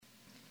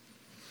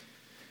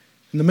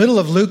In the middle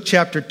of Luke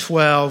chapter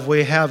 12,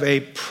 we have a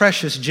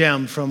precious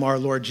gem from our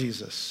Lord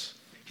Jesus.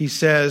 He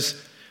says,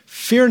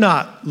 "Fear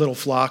not, little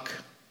flock,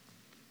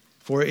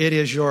 for it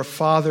is your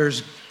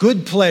Father's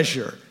good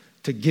pleasure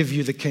to give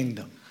you the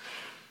kingdom."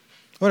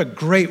 What a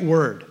great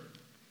word.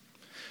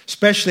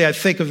 Especially, I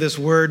think of this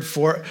word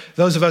for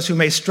those of us who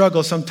may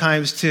struggle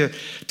sometimes to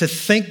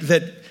think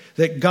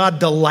that God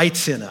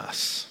delights in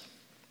us.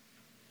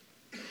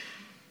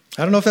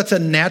 I don't know if that's a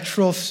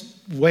natural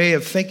way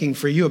of thinking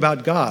for you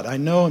about God. I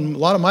know in a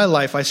lot of my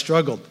life I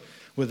struggled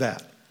with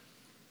that.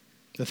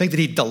 To think that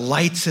he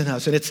delights in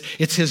us, and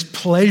it's his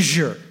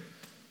pleasure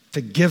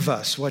to give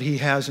us what he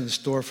has in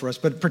store for us.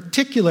 But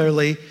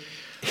particularly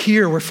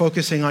here we're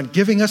focusing on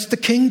giving us the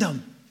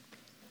kingdom.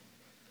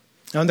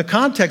 Now in the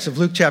context of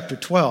Luke chapter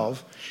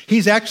 12,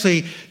 he's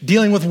actually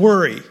dealing with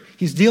worry.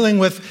 He's dealing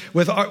with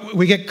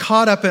we get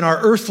caught up in our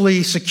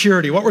earthly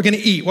security, what we're going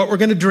to eat, what we're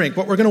going to drink,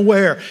 what we're going to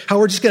wear, how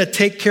we're just going to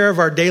take care of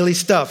our daily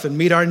stuff and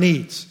meet our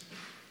needs.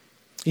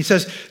 He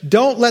says,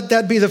 don't let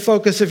that be the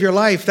focus of your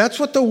life. That's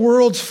what the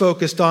world's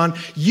focused on.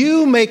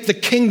 You make the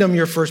kingdom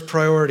your first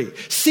priority.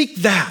 Seek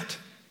that.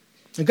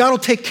 And God will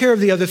take care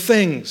of the other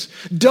things.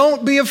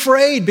 Don't be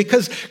afraid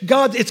because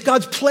it's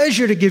God's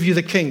pleasure to give you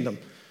the kingdom.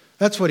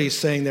 That's what he's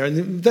saying there.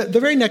 And the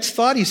very next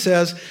thought he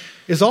says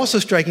is also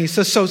striking. He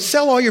says, so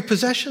sell all your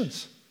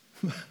possessions.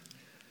 I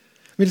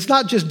mean, it's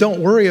not just don't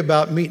worry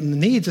about meeting the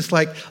needs. It's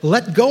like,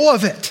 let go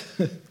of it.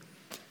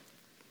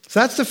 So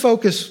that's the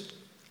focus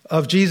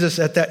of Jesus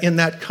in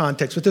that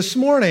context. But this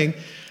morning,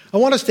 I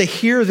want us to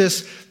hear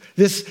this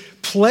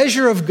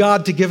pleasure of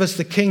God to give us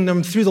the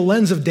kingdom through the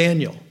lens of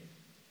Daniel.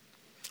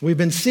 We've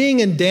been seeing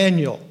in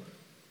Daniel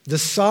the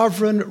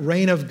sovereign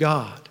reign of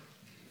God.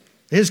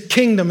 His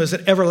kingdom is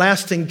an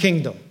everlasting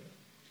kingdom.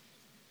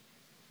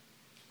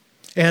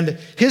 And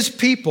his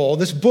people,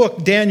 this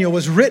book, Daniel,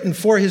 was written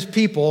for his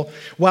people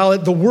while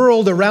the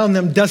world around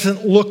them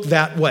doesn't look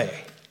that way.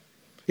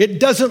 It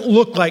doesn't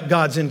look like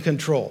God's in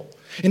control.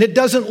 And it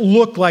doesn't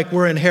look like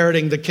we're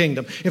inheriting the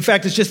kingdom. In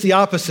fact, it's just the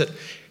opposite.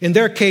 In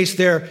their case,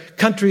 their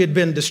country had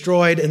been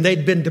destroyed and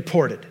they'd been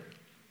deported.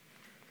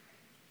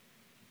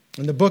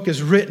 And the book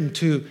is written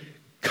to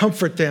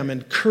comfort them,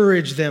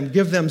 encourage them,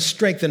 give them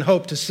strength and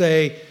hope to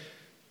say,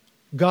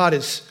 God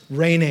is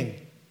reigning.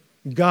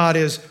 God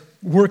is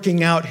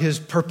working out his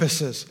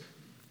purposes.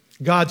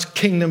 God's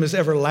kingdom is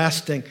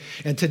everlasting.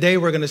 And today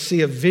we're going to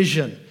see a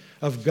vision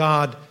of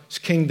God's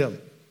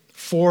kingdom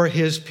for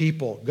his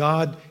people.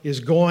 God is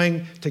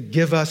going to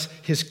give us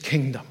his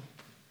kingdom.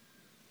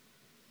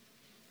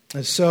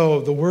 And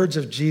so the words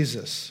of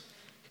Jesus,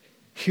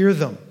 hear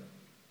them.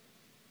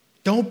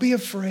 Don't be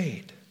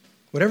afraid.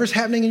 Whatever's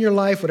happening in your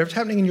life, whatever's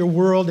happening in your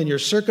world, in your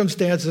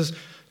circumstances,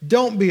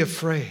 don't be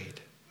afraid.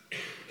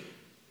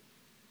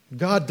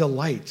 God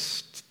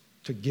delights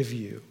to give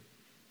you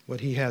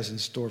what he has in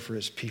store for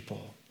his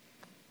people.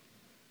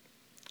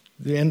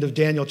 The end of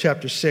Daniel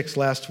chapter 6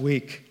 last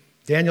week.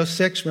 Daniel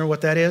 6, remember what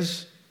that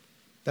is?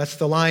 That's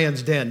the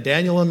lion's den.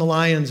 Daniel in the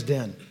lion's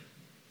den.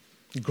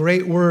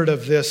 Great word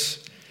of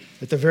this.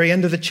 At the very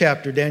end of the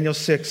chapter, Daniel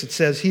 6, it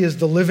says, he is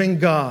the living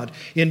God,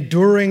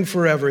 enduring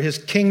forever. His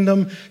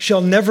kingdom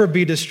shall never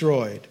be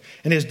destroyed,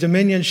 and his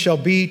dominion shall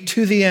be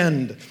to the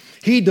end.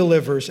 He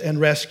delivers and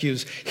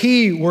rescues.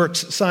 He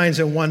works signs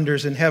and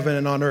wonders in heaven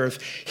and on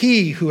earth.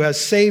 He who has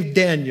saved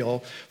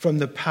Daniel from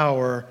the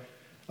power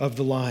of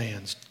the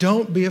lions.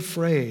 Don't be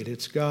afraid.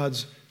 It's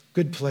God's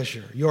good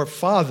pleasure. Your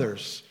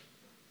Father's,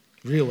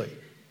 really,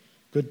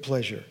 good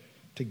pleasure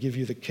to give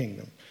you the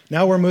kingdom.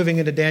 Now we're moving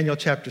into Daniel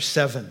chapter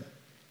 7.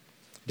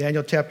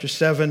 Daniel chapter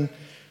 7,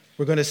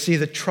 we're going to see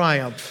the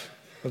triumph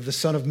of the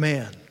Son of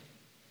Man.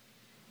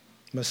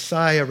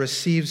 Messiah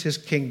receives his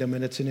kingdom,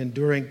 and it's an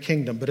enduring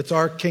kingdom. But it's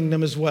our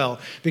kingdom as well,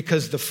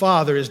 because the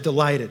Father is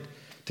delighted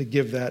to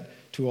give that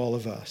to all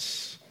of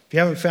us. If you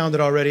haven't found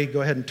it already,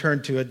 go ahead and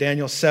turn to it,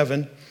 Daniel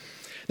 7.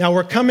 Now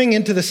we're coming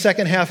into the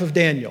second half of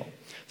Daniel.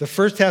 The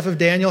first half of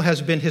Daniel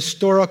has been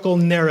historical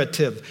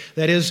narrative.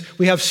 That is,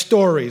 we have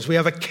stories, we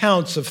have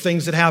accounts of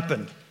things that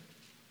happened.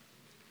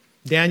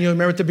 Daniel,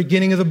 remember at the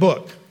beginning of the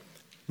book,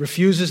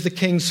 refuses the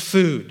king's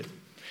food.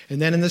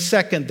 And then in the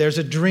second, there's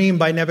a dream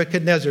by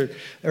Nebuchadnezzar,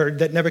 or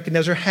that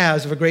Nebuchadnezzar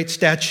has of a great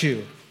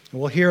statue.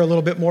 And we'll hear a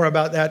little bit more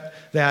about that.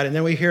 And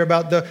then we hear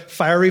about the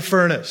fiery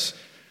furnace.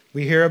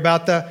 We hear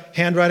about the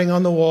handwriting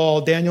on the wall,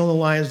 Daniel in the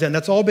lion's den.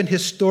 That's all been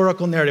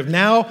historical narrative.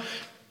 Now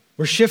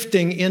we're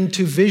shifting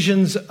into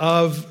visions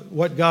of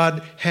what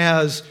God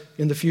has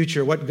in the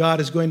future, what God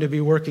is going to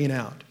be working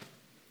out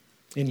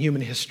in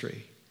human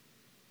history.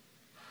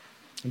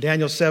 And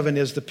Daniel 7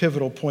 is the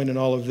pivotal point in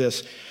all of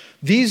this.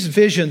 These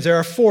visions, there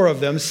are 4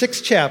 of them,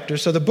 6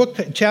 chapters. So the book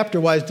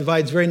chapter-wise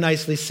divides very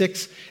nicely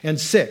 6 and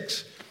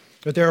 6.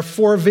 But there are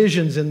 4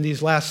 visions in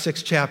these last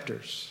 6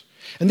 chapters.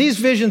 And these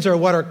visions are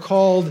what are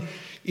called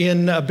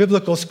in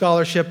biblical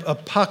scholarship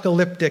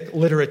apocalyptic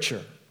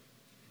literature.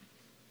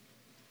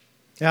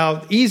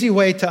 Now, easy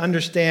way to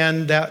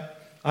understand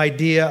that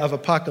idea of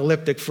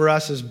apocalyptic for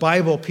us as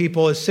Bible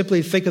people is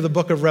simply think of the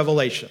book of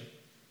Revelation.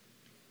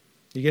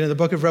 You get in the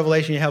book of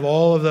Revelation, you have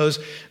all of those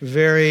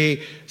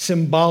very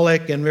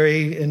symbolic and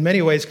very, in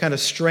many ways, kind of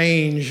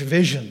strange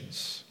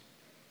visions.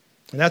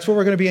 And that's what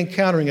we're going to be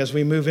encountering as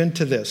we move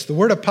into this. The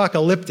word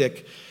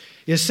apocalyptic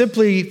is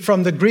simply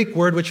from the Greek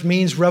word which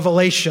means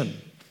revelation.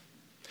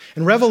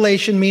 And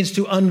revelation means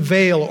to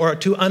unveil or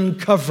to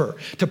uncover,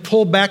 to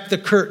pull back the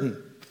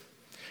curtain.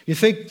 You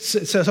think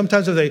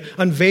sometimes of the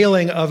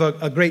unveiling of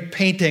a great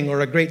painting or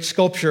a great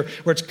sculpture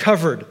where it's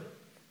covered.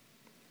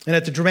 And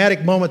at the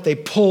dramatic moment, they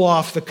pull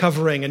off the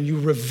covering and you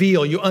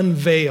reveal, you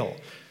unveil.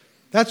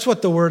 That's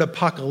what the word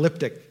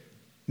apocalyptic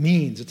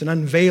means. It's an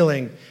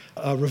unveiling,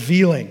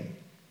 revealing.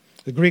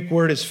 The Greek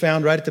word is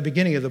found right at the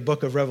beginning of the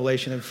book of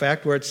Revelation, in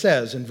fact, where it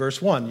says in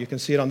verse 1, you can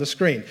see it on the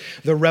screen,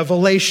 the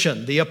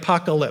revelation, the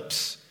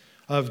apocalypse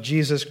of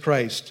Jesus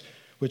Christ,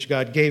 which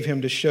God gave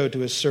him to show to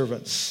his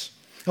servants.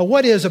 Now,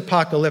 what is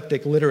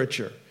apocalyptic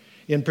literature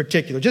in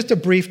particular? Just a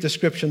brief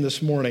description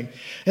this morning.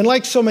 And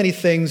like so many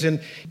things,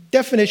 and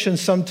definitions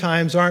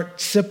sometimes aren't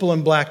simple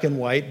and black and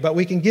white, but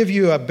we can give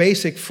you a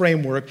basic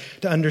framework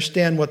to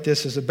understand what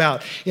this is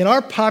about. In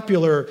our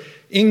popular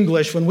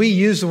English, when we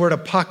use the word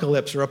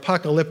apocalypse or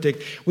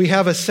apocalyptic, we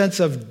have a sense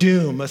of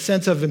doom, a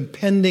sense of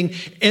impending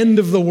end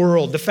of the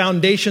world. The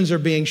foundations are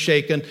being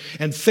shaken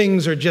and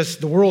things are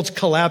the world's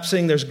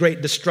collapsing. There's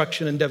great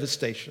destruction and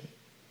devastation.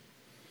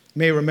 You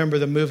may remember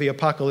the movie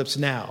Apocalypse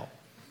Now.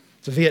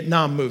 It's a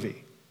Vietnam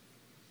movie.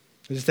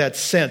 There's that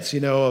sense,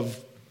 of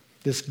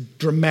this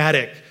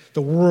dramatic,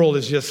 the world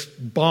is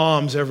just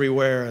bombs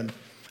everywhere. And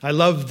I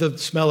love the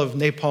smell of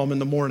napalm in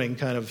the morning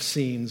kind of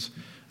scenes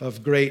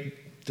of great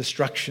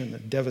destruction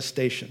and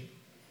devastation.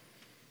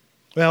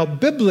 Well,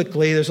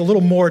 biblically, there's a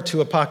little more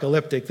to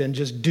apocalyptic than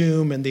just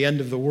doom and the end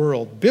of the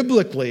world.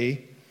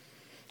 Biblically,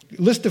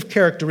 list of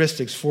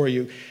characteristics for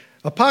you.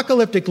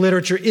 Apocalyptic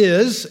literature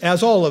is,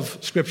 as all of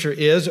Scripture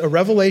is, a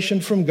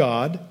revelation from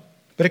God,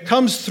 but it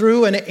comes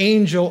through an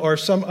angel or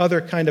some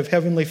other kind of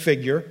heavenly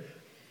figure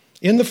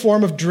in the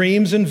form of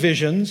dreams and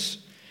visions,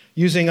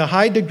 using a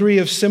high degree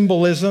of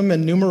symbolism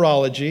and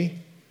numerology,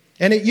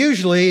 and it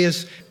usually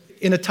is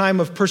in a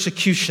time of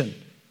persecution,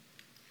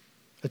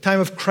 a time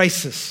of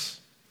crisis,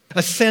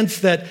 a sense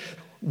that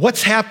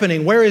what's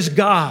happening, where is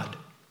God?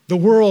 The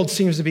world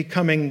seems to be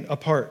coming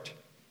apart.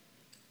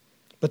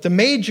 But the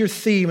major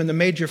theme and the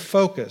major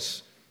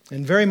focus,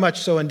 and very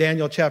much so in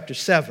Daniel chapter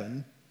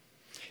 7,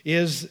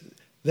 is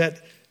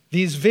that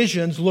these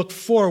visions look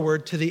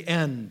forward to the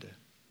end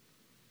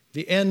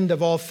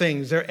of all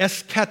things. They're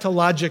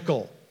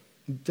eschatological.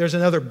 There's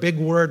another big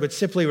word, but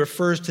simply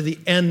refers to the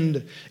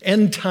end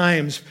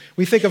times.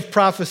 We think of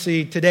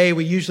prophecy today,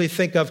 we usually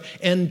think of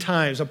end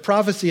times. A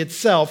prophecy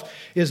itself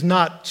is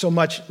not so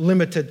much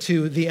limited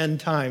to the end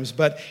times,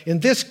 but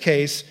in this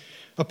case,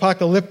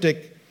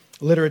 apocalyptic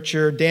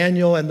literature,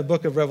 Daniel and the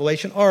book of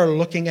Revelation are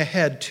looking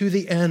ahead to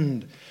the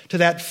end, to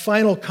that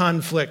final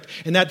conflict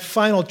and that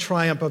final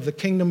triumph of the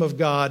kingdom of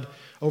God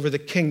over the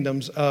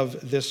kingdoms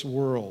of this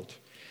world.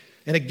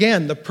 And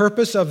again, the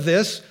purpose of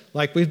this,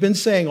 like we've been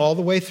saying all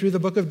the way through the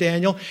book of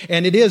Daniel,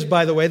 and it is,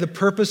 by the way, the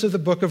purpose of the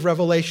book of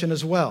Revelation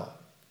as well.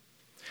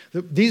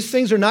 These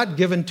things are not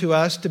given to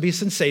us to be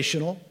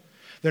sensational.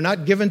 They're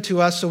not given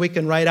to us so we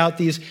can write out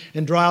these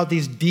and draw out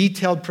these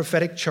detailed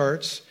prophetic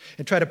charts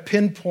and try to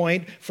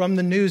pinpoint from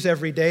the news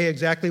every day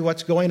exactly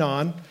what's going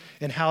on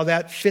and how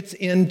that fits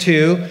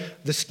into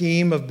the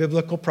scheme of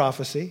biblical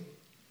prophecy.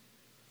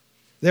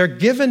 They're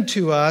given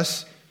to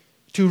us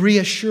to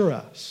reassure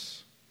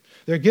us.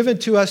 They're given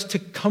to us to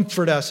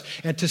comfort us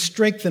and to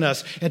strengthen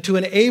us and to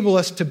enable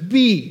us to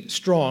be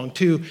strong,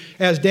 to,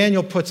 as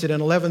Daniel puts it in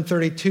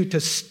 11:32, to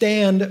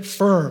stand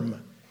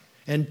firm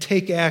and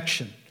take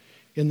action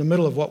in the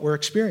middle of what we're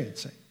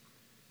experiencing,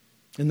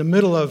 in the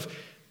middle of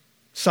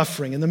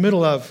suffering, in the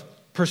middle of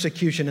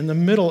persecution, in the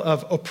middle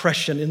of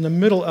oppression, in the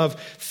middle of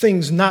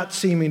things not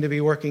seeming to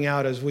be working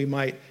out as we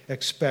might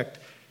expect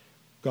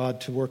God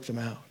to work them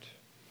out.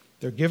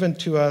 They're given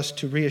to us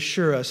to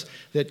reassure us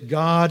that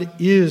God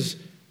is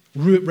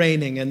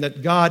reigning and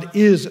that God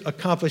is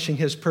accomplishing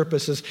his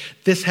purposes.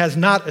 This has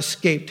not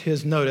escaped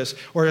his notice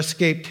or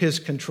escaped his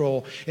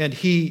control, and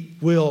he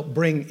will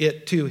bring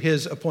it to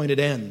his appointed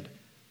end.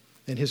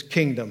 And his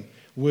kingdom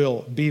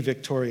will be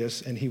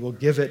victorious, and he will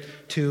give it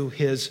to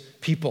his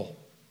people.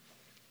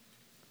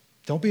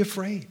 Don't be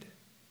afraid.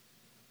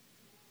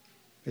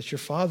 It's your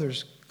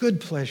Father's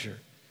good pleasure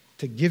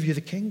to give you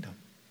the kingdom.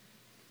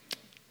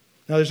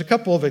 Now, there's a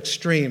couple of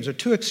extremes, or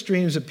two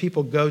extremes that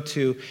people go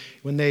to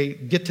when they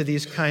get to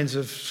these kinds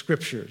of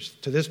scriptures,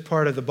 to this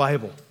part of the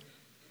Bible.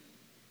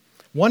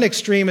 One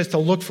extreme is to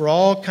look for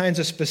all kinds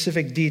of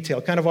specific detail.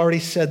 Kind of already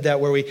said that,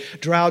 where we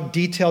draw out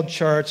detailed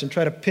charts and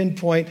try to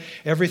pinpoint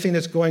everything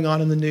that's going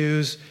on in the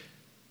news.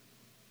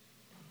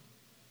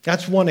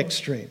 That's one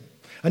extreme.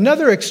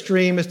 Another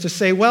extreme is to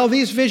say, well,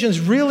 these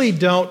visions really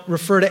don't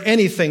refer to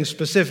anything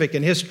specific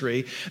in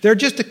history. They're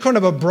just a kind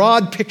of a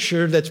broad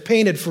picture that's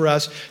painted for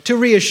us to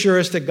reassure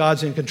us that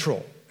God's in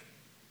control.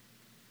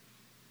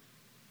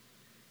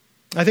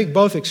 I think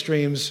both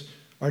extremes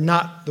are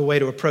not the way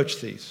to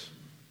approach these.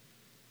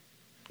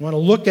 You want to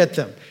look at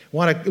them. You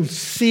want to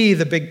see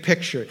the big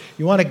picture.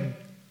 You want to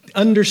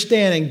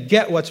understand and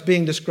get what's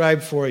being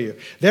described for you.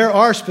 There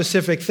are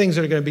specific things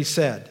that are going to be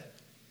said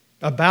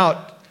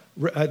about,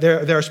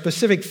 there are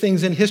specific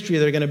things in history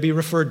that are going to be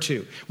referred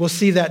to. We'll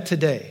see that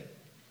today.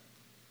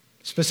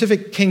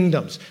 Specific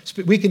kingdoms.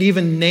 We could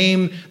even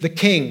name the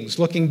kings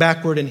looking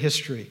backward in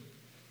history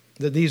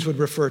that these would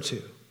refer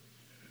to.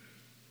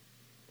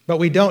 But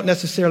we don't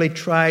necessarily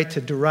try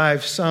to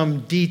derive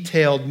some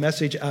detailed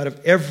message out of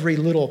every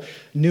little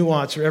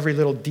nuance or every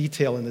little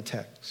detail in the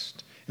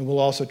text. And we'll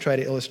also try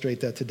to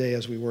illustrate that today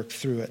as we work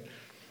through it.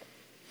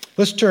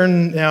 Let's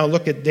turn now,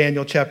 look at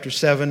Daniel chapter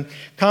 7.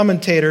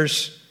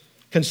 Commentators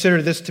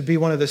consider this to be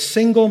one of the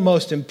single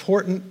most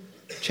important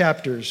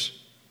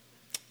chapters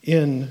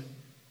in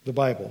the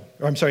Bible,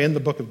 in the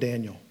book of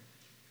Daniel.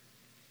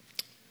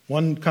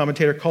 One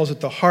commentator calls it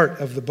the heart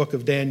of the book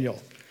of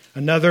Daniel.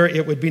 Another,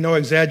 it would be no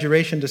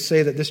exaggeration to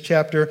say that this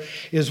chapter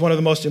is one of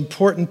the most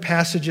important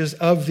passages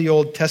of the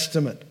Old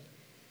Testament.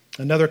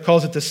 Another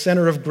calls it the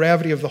center of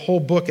gravity of the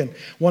whole book and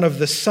one of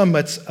the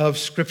summits of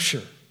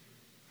Scripture.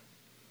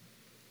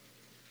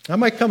 That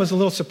might come as a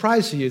little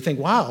surprise to you. You think,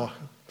 wow,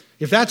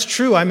 if that's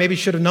true, I maybe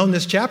should have known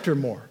this chapter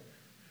more.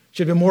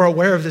 Should have been more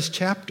aware of this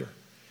chapter.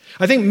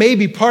 I think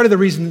maybe part of the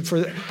reason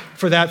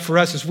for that for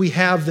us is we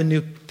have the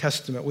New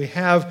Testament. We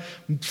have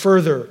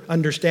further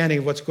understanding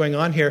of what's going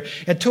on here.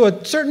 And to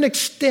a certain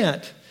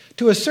extent,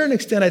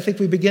 I think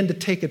we begin to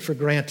take it for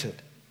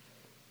granted.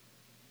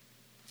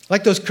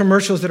 Like those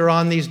commercials that are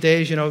on these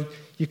days,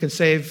 you can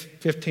save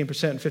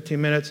 15% in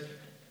 15 minutes.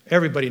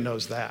 Everybody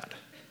knows that.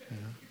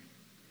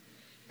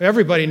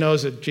 Everybody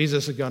knows that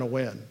Jesus is going to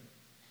win.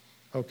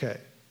 Okay.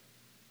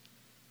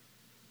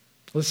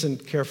 Listen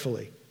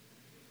carefully.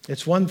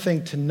 It's one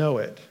thing to know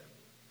it.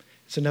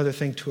 It's another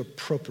thing to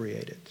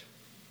appropriate it.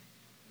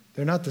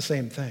 They're not the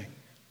same thing.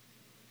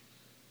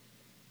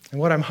 And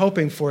what I'm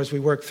hoping for as we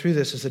work through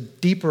this is a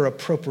deeper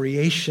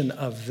appropriation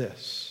of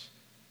this.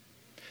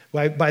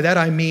 By that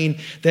I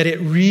mean that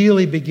it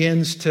really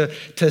begins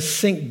to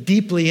sink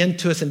deeply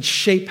into us and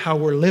shape how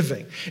we're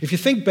living. If you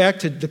think back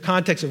to the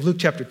context of Luke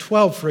chapter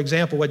 12, for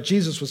example, what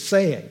Jesus was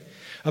saying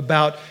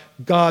about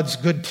God's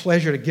good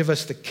pleasure to give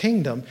us the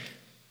kingdom,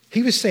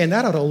 he was saying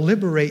that ought to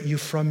liberate you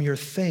from your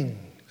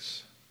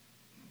things.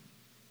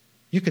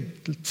 You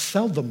could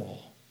sell them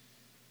all,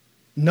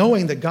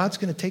 knowing that God's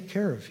going to take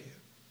care of you.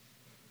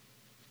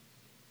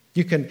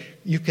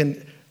 You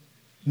can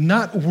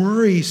not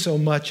worry so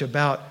much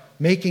about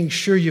making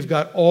sure you've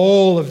got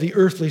all of the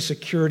earthly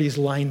securities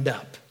lined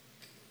up,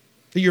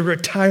 that your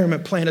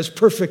retirement plan is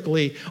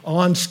perfectly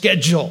on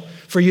schedule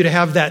for you to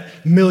have that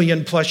 $1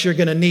 million plus you're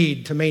going to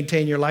need to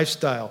maintain your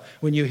lifestyle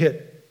when you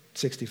hit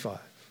 65.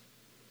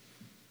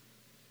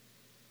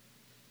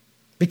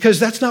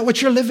 Because that's not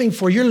what you're living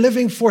for. You're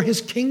living for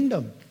His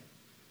kingdom.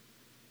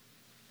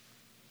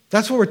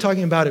 That's what we're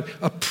talking about,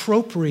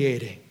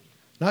 appropriating.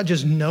 Not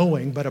just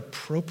knowing, but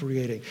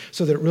appropriating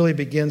so that it really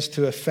begins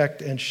to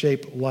affect and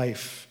shape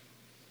life.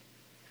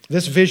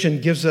 This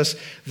vision gives us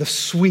the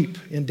sweep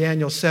in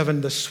Daniel 7,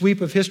 the sweep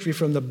of history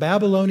from the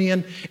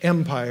Babylonian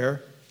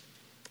Empire,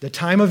 the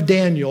time of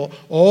Daniel,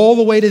 all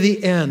the way to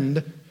the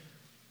end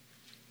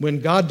when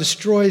God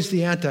destroys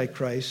the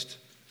Antichrist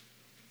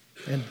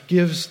and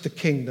gives the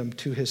kingdom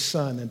to His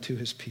Son and to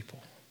His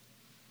people.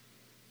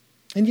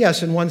 And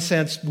yes, in one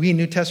sense, we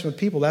New Testament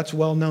people, that's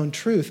well-known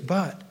truth,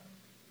 but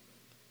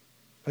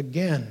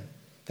again,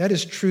 that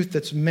is truth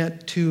that's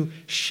meant to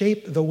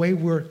shape the way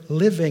we're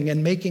living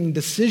and making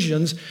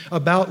decisions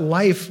about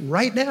life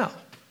right now.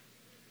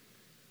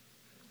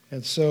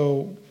 And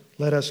so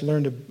let us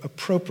learn to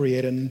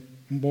appropriate it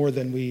more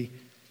than we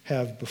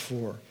have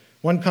before.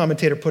 One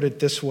commentator put it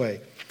this way: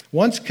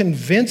 once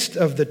convinced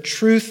of the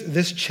truth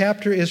this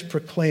chapter is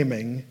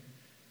proclaiming,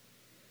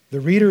 the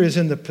reader is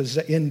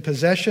in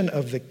possession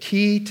of the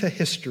key to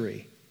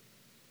history.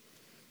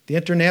 The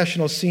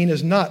international scene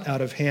is not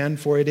out of hand,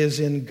 for it is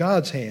in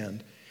God's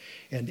hand,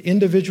 and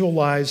individual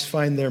lives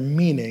find their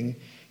meaning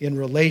in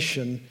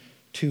relation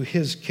to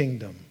His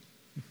kingdom.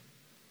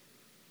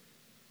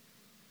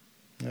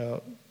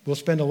 We'll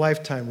spend a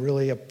lifetime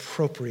really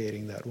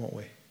appropriating that, won't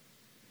we?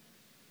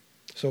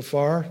 So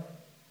far,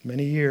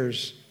 many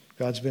years,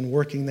 God's been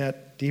working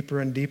that deeper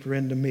and deeper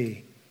into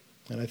me,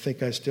 and I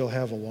think I still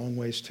have a long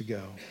ways to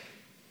go.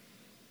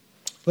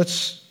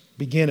 Let's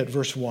begin at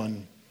verse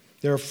 1.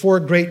 There are 4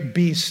 great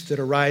beasts that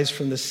arise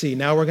from the sea.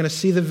 Now we're going to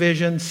see the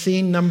vision.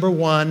 Scene number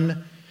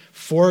 1,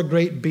 4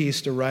 great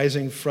beasts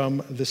arising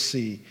from the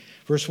sea.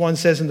 Verse 1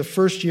 says, in the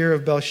first year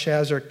of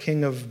Belshazzar,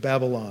 king of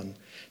Babylon,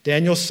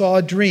 Daniel saw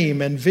a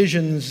dream and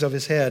visions of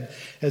his head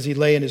as he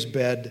lay in his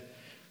bed.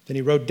 Then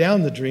he wrote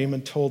down the dream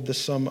and told the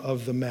sum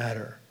of the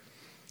matter.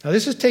 Now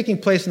this is taking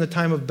place in the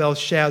time of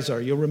Belshazzar.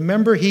 You'll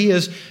remember he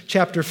is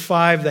chapter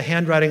 5, the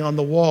handwriting on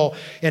the wall.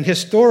 And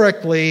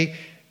historically,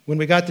 when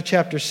we got to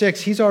chapter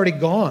 6, he's already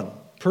gone.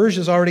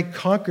 Persia's already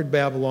conquered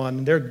Babylon,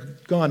 and they're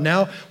gone.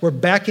 Now we're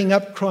backing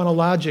up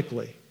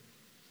chronologically.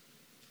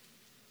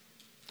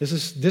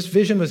 This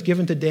vision was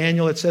given to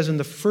Daniel, it says, in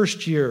the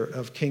first year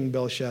of King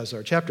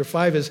Belshazzar. Chapter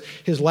 5 is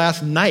his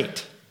last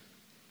night,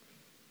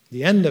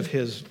 the end of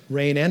his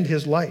reign and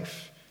his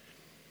life.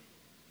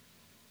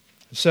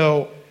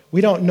 So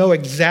we don't know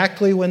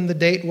exactly when the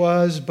date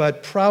was,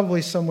 but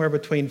probably somewhere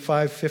between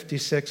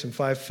 556 and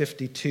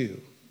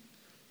 552.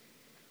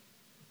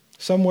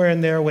 Somewhere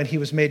in there when he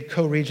was made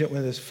co-regent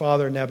with his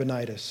father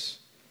Nabonidus.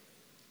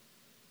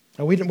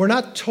 Now, we're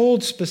not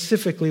told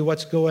specifically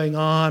what's going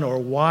on or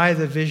why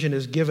the vision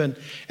is given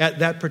at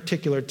that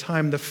particular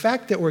time. The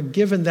fact that we're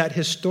given that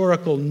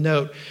historical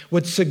note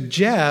would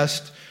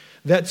suggest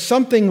that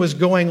something was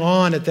going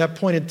on at that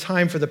point in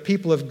time for the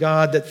people of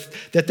God,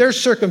 that their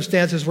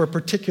circumstances were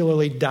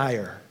particularly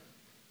dire.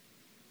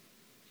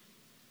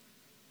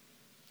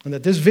 And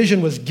that this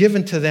vision was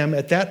given to them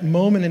at that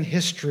moment in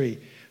history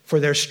for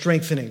their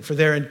strengthening, for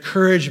their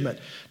encouragement,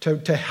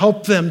 to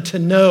help them to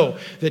know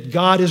that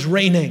God is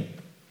reigning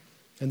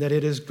and that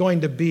it is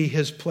going to be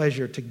his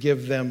pleasure to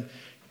give them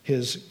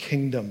his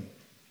kingdom.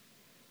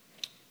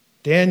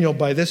 Daniel,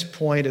 by this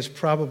point, is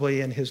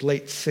probably in his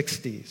late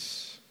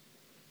 60s.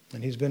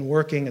 And he's been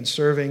working and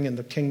serving in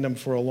the kingdom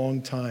for a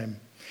long time.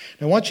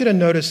 And I want you to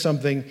notice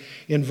something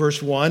in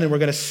verse 1, and we're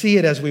going to see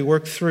it as we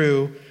work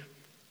through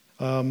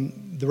the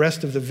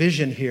rest of the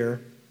vision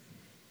here.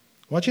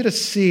 I want you to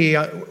see,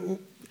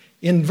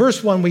 in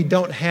verse 1, we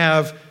don't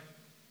have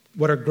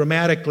what are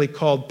grammatically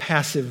called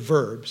passive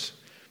verbs.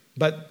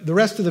 But the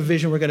rest of the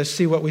vision, we're going to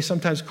see what we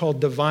sometimes call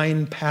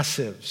divine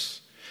passives.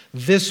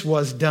 This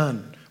was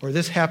done, or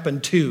this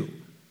happened too.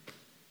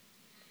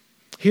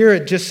 Here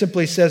it just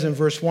simply says in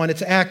verse 1,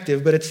 it's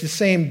active, but it's the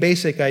same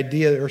basic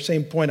idea or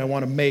same point I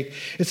want to make.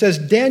 It says,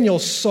 Daniel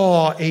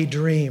saw a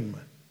dream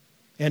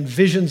and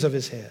visions of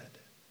his head.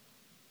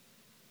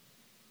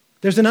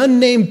 There's an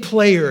unnamed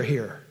player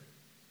here.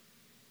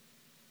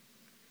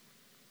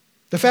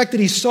 The fact that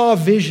he saw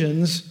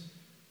visions,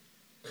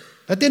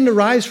 that didn't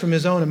arise from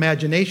his own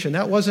imagination.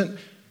 That wasn't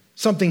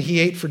something he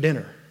ate for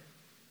dinner.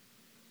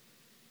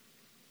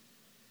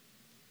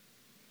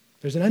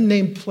 There's an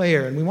unnamed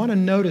player, and we want to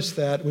notice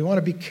that. We want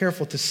to be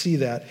careful to see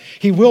that.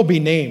 He will be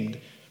named.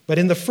 But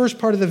in the first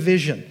part of the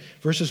vision,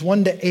 verses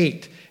 1 to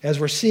 8, as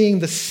we're seeing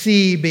the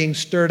sea being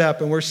stirred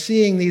up and we're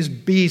seeing these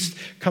beasts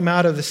come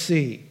out of the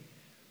sea,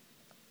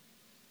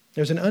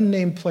 there's an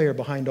unnamed player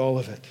behind all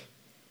of it.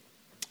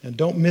 And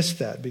don't miss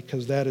that,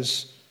 because that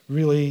is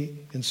really,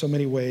 in so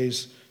many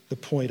ways, the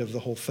point of the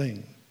whole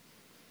thing.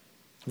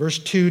 Verse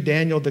 2,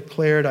 Daniel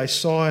declared, I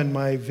saw in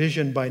my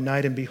vision by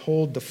night, and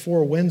behold, the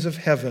four winds of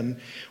heaven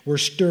were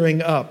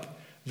stirring up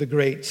the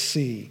great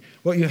sea.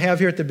 What you have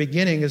here at the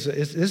beginning is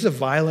a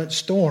violent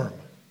storm.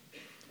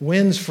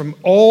 Winds from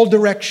all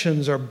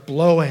directions are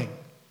blowing,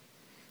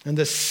 and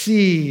the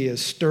sea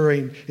is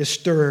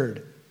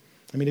stirred.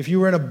 I mean, if you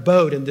were in a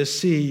boat in this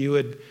sea, you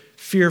would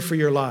fear for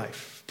your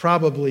life,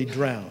 probably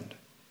drowned.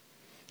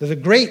 The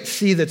great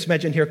sea that's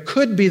mentioned here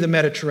could be the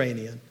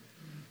Mediterranean,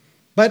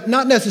 but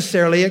not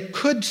necessarily. It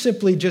could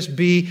simply just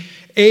be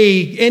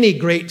any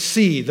great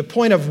sea. The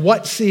point of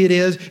what sea it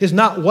is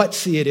not what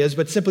sea it is,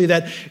 but simply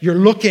that you're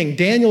looking.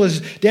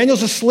 Daniel's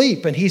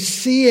asleep, and he's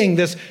seeing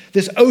this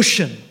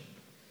ocean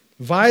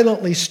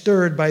violently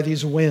stirred by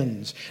these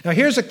winds. Now,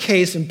 here's a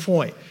case in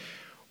point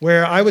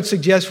where I would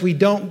suggest we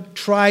don't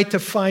try to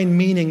find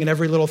meaning in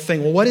every little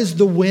thing. Well, what does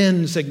the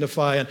wind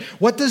signify? And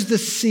what does the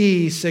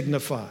sea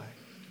signify?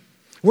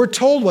 We're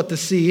told what the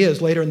sea is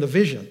later in the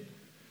vision.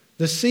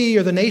 The sea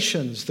are the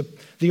nations,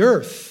 the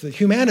earth, the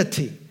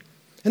humanity.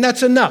 And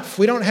that's enough.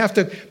 We don't have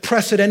to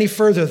press it any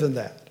further than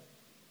that.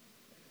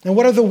 And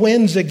what are the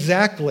winds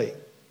exactly?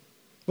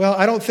 Well,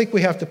 I don't think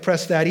we have to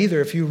press that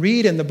either. If you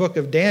read in the book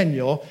of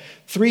Daniel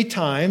 3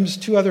 times,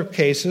 2 other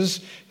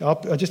cases,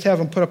 I'll just have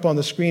them put up on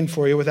the screen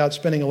for you without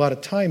spending a lot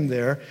of time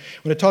there.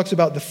 When it talks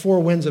about the 4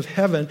 winds of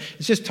heaven,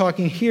 it's just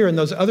talking here in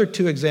those other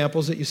 2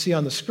 examples that you see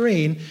on the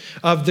screen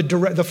of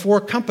the 4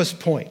 compass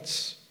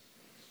points.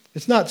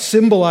 It's not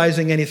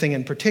symbolizing anything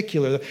in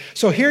particular.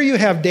 So here you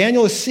have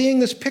Daniel is seeing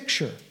this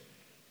picture.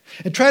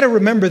 And try to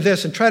remember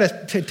this and try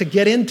to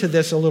get into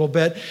this a little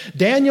bit.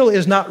 Daniel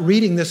is not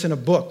reading this in a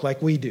book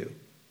like we do.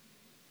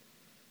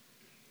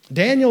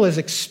 Daniel is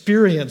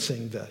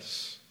experiencing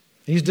this.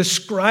 He's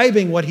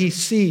describing what he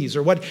sees,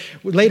 or what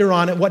later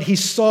on what he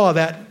saw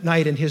that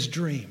night in his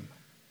dream.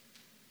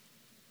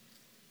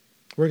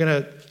 We're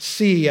going to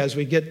see as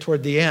we get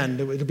toward the end.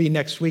 It'll be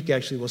next week,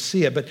 actually, we'll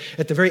see it. But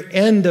at the very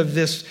end of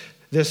this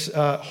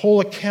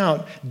whole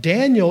account,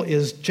 Daniel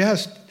is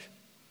just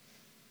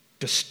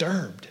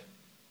disturbed.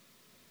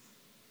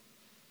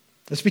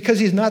 It's because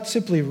he's not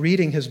simply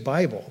reading his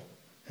Bible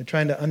and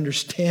trying to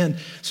understand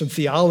some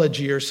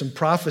theology or some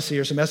prophecy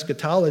or some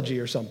eschatology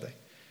or something.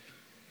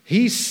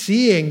 He's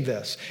seeing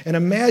this. And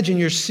imagine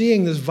you're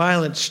seeing this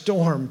violent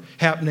storm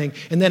happening,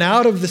 and then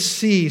out of the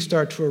sea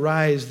start to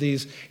arise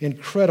these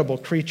incredible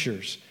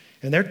creatures.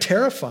 And they're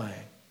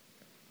terrifying.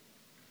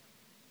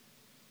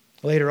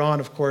 Later on,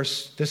 of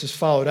course, this is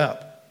followed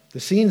up. The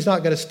scene's not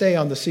going to stay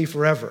on the sea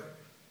forever,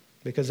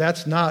 because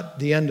that's not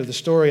the end of the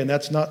story, and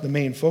that's not the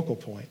main focal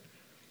point.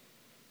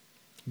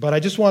 But I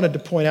just wanted to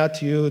point out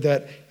to you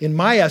that, in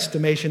my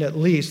estimation at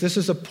least, this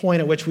is a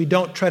point at which we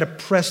don't try to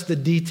press the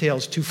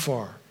details too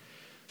far.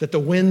 That the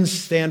winds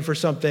stand for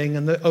something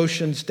and the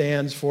ocean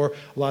stands for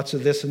lots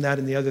of this and that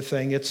and the other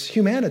thing. It's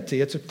humanity.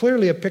 It's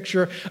clearly a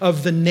picture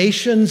of the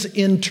nations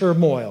in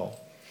turmoil.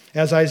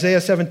 As Isaiah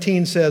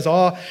 17 says,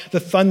 the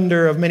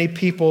thunder of many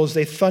peoples,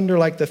 they thunder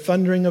like the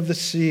thundering of the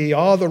sea.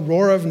 The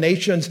roar of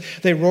nations,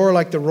 they roar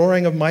like the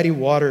roaring of mighty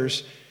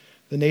waters.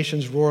 The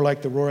nations roar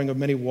like the roaring of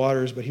many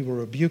waters, but he will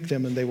rebuke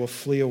them and they will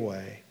flee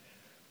away.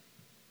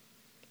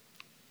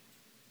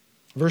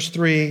 Verse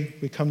 3,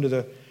 we come to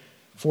the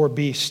 4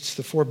 beasts.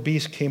 The 4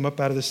 beasts came up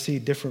out of the sea,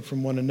 different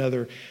from one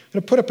another. I'm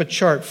going to put up a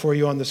chart for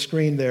you on the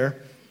screen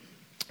there.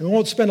 We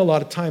won't spend a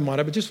lot of time on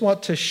it, but just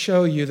want to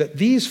show you that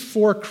these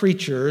 4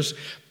 creatures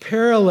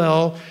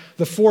parallel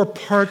the 4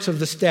 parts of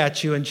the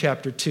statue in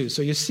chapter 2.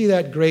 So you see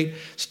that great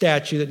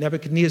statue that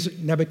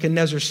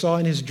Nebuchadnezzar saw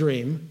in his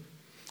dream.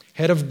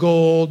 Head of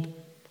gold,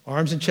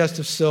 arms and chest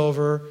of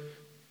silver,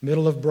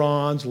 middle of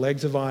bronze,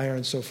 legs of iron,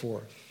 and so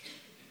forth.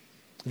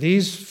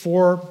 These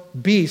 4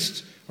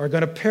 beasts are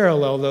going to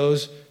parallel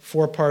those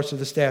 4 parts of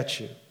the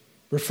statue,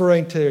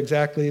 referring to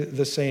exactly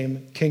the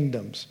same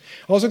kingdoms.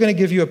 Also going to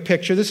give you a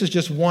picture. This is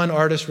just one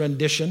artist's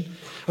rendition.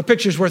 A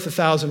picture's worth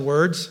 1,000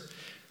 words.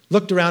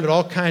 Looked around at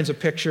all kinds of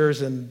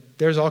pictures, and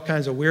there's all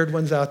kinds of weird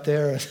ones out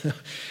there.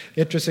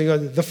 Interesting.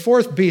 The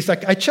 4th beast,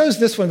 I chose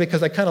this one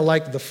because I kind of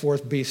liked the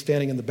 4th beast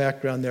standing in the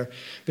background there.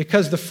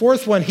 Because the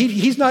 4th one,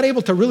 he's not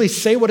able to really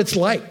say what it's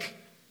like.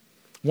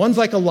 One's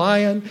like a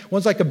lion,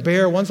 one's like a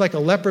bear, one's like a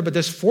leopard, but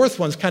this 4th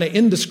one's kind of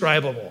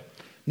indescribable.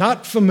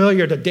 Not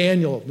familiar to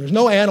Daniel. There's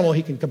no animal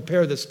he can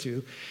compare this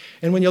to.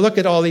 And when you look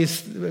at all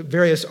these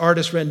various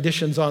artist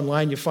renditions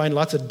online, you find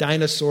lots of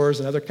dinosaurs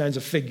and other kinds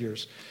of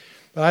figures.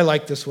 But I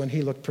like this one.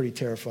 He looked pretty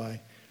terrifying.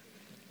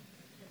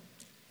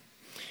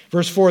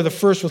 Verse 4, the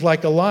first was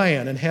like a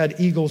lion and had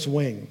eagle's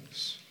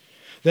wings.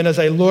 Then as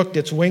I looked,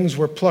 its wings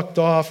were plucked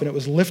off, and it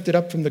was lifted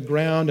up from the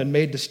ground and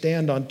made to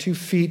stand on 2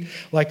 feet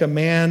like a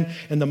man,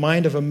 and the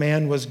mind of a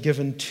man was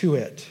given to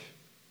it.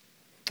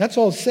 That's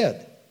all it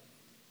said.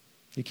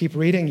 You keep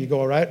reading, you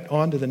go right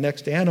on to the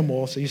next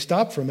animal, so you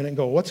stop for a minute and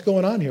go, what's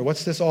going on here?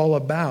 What's this all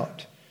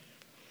about?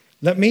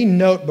 Let me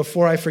note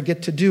before I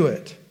forget to do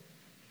it,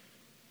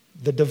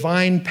 the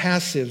divine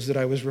passives that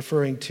I was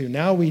referring to.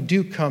 Now we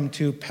do come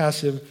to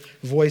passive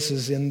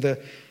voices in the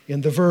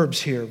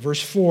verbs here.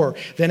 Verse 4,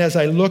 then as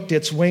I looked,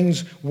 its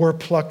wings were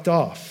plucked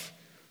off.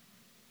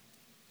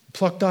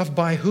 Plucked off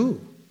by who?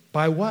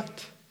 By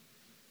what?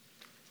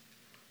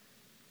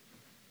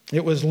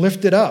 It was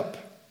lifted up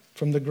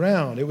from the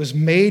ground. It was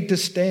made to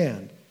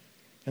stand,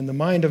 and the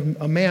mind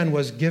of a man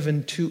was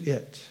given to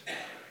it.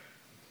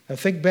 Now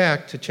think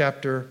back to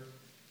chapter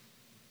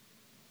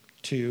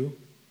 2,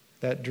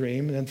 that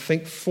dream, and then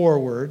think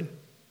forward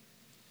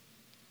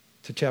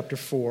to chapter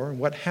 4. And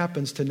what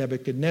happens to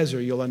Nebuchadnezzar,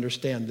 you'll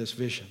understand this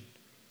vision.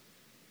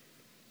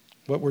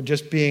 What we're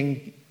just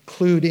being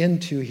clued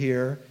into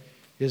here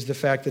is the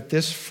fact that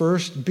this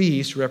first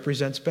beast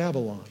represents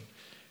Babylon.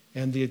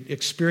 And the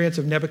experience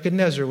of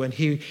Nebuchadnezzar, when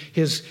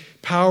his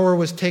power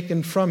was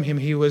taken from him,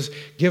 he was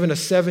given a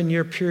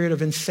 7-year period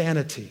of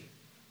insanity.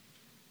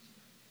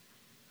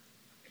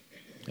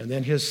 And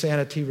then his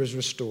sanity was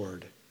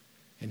restored.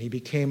 And he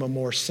became a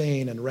more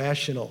sane and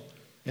rational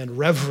and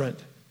reverent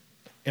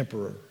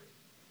emperor.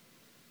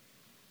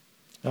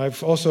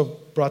 I've also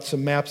brought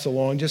some maps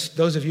along. Just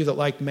those of you that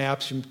like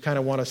maps and kind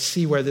of want to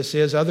see where this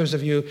is. Others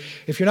of you,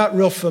 if you're not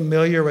real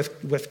familiar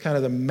with kind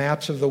of the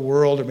maps of the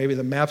world or maybe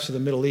the maps of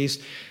the Middle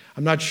East,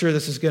 I'm not sure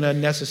this is going to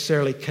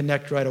necessarily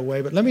connect right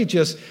away. But let me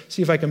just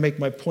see if I can make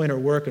my pointer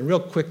work. And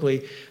real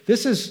quickly,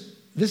 this is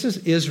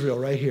Israel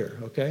right here,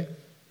 okay?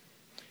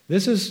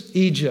 This is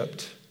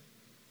Egypt.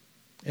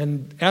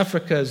 And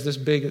Africa is this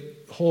big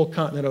whole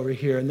continent over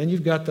here. And then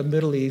you've got the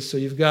Middle East. So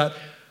you've got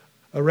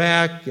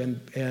Iraq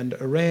and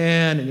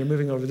Iran, and you're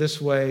moving over this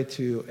way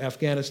to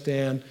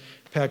Afghanistan,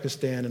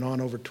 Pakistan, and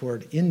on over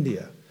toward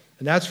India.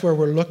 And that's where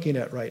we're looking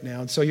at right now.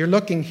 And so you're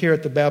looking here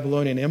at the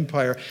Babylonian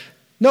Empire.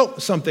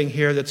 Note something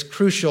here that's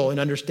crucial in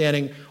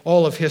understanding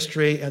all of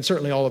history, and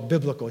certainly all of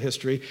biblical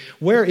history.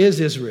 Where is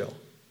Israel?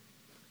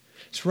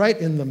 It's right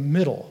in the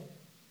middle,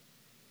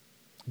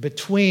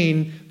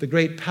 between the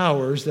great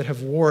powers that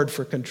have warred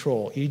for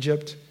control,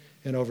 Egypt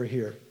and over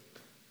here.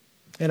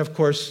 And of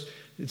course,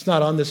 it's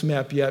not on this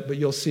map yet, but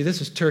you'll see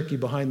this is Turkey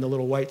behind the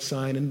little white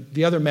sign, and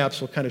the other maps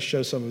will kind of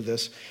show some of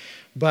this.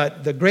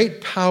 But the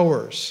great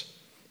powers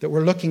that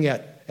we're looking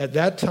at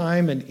that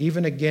time and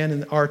even again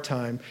in our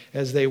time,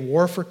 as they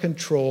war for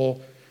control,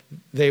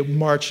 they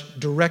march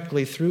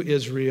directly through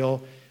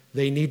Israel.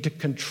 They need to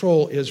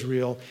control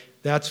Israel.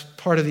 That's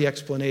part of the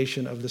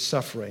explanation of the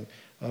suffering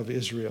of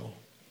Israel.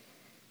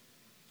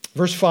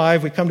 Verse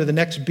 5, we come to the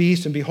next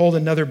beast, and behold,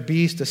 another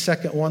beast, a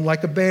second one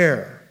like a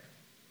bear.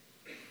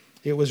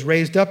 It was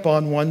raised up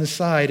on one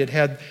side. It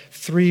had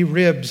 3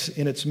 ribs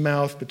in its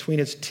mouth between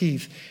its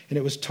teeth, and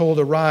it was told,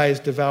 arise,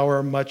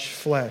 devour much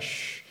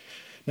flesh.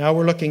 Now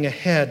we're looking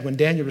ahead. When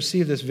Daniel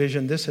received this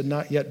vision, this had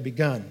not yet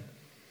begun.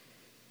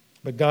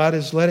 But God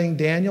is letting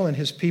Daniel and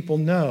his people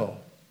know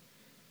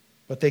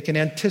what they can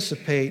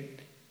anticipate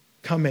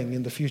coming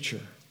in the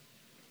future.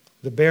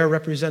 The bear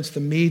represents the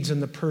Medes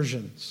and the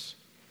Persians.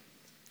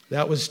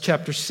 That was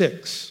chapter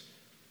 6.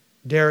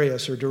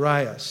 Darius or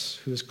Darius,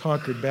 who has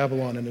conquered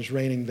Babylon and is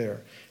reigning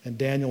there. And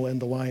Daniel in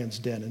the lion's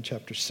den in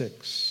chapter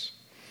 6.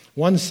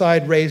 One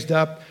side raised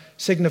up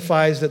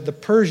signifies that the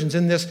Persians,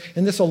 in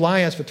this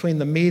alliance between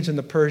the Medes and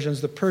the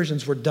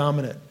Persians were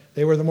dominant.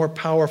 They were the more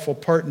powerful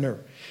partner.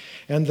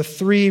 And the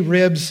three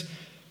ribs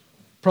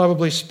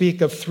probably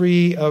speak of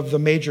three of the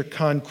major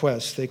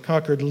conquests. They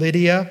conquered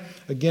Lydia.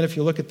 Again, if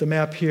you look at the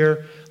map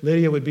here,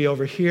 Lydia would be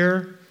over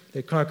here.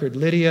 They conquered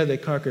Lydia, they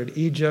conquered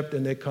Egypt,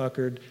 and they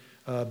conquered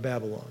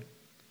Babylon.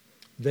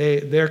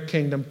 Their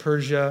kingdom,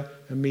 Persia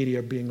and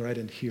Media, being right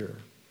in here.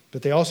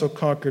 But they also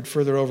conquered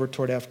further over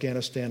toward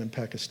Afghanistan and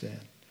Pakistan.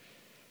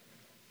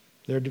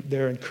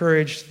 They're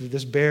encouraged that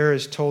this bear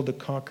is told to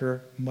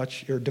conquer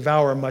much, or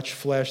devour much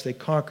flesh. They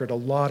conquered a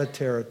lot of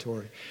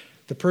territory.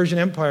 The Persian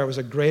Empire was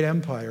a great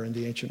empire in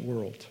the ancient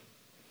world.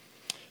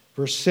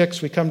 Verse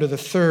 6, we come to the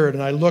third,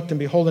 and I looked, and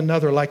behold,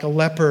 another like a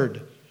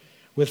leopard,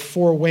 with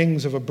 4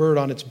 wings of a bird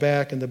on its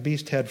back, and the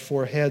beast had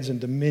 4 heads, and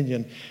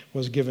dominion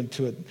was given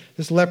to it.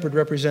 This leopard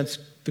represents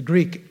the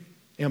Greek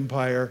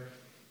Empire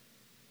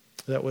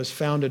that was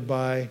founded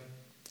by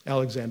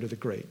Alexander the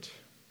Great.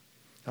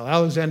 Now,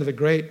 Alexander the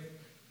Great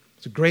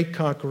was a great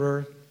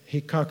conqueror.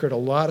 He conquered a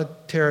lot of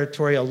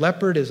territory. A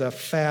leopard is a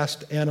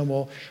fast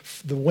animal.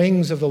 The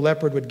wings of the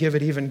leopard would give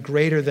it even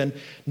greater than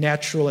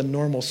natural and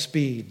normal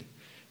speed.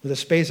 With a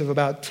space of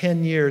about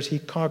 10 years, he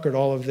conquered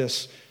all of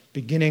this,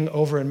 beginning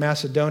over in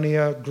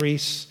Macedonia,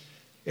 Greece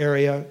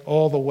area,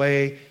 all the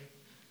way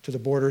to the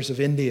borders of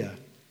India.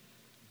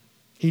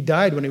 He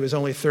died when he was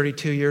only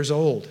 32 years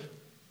old.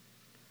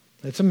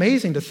 It's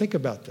amazing to think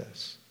about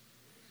this.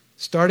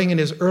 Starting in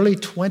his early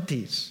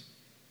 20s,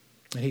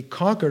 and he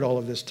conquered all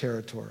of this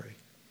territory.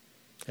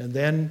 And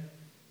then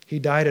he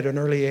died at an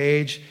early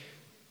age.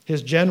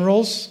 His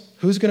generals,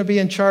 who's going to be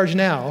in charge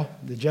now?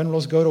 The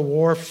generals go to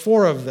war.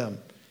 4 of them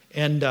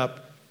end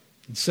up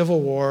in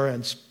civil war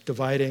and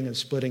dividing and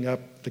splitting up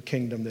the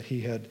kingdom that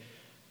he had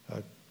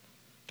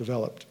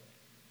developed.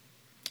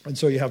 And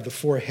so you have the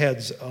 4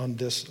 heads on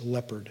this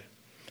leopard.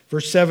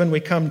 Verse 7, we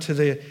come to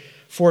the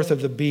 4th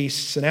of the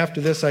beasts. And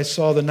after this I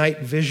saw the night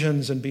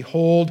visions, and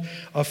behold,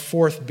 a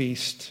 4th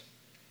beast,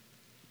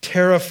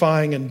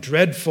 terrifying and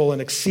dreadful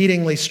and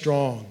exceedingly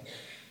strong.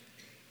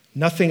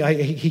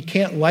 He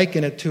can't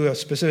liken it to a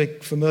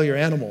specific familiar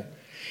animal.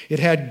 It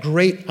had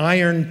great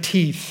iron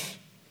teeth.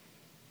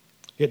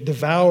 It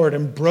devoured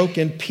and broke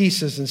in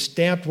pieces and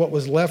stamped what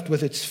was left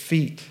with its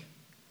feet.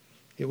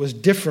 It was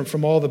different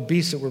from all the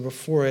beasts that were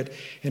before it,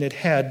 and it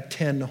had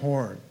 10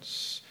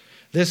 horns.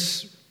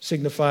 This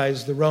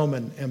signifies the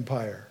Roman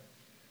Empire.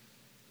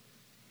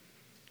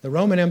 The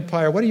Roman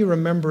Empire, what do you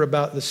remember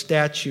about the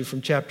statue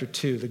from chapter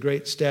 2, the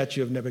great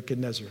statue of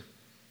Nebuchadnezzar's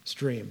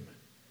dream?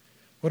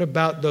 What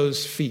about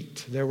those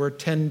feet? There were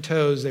 10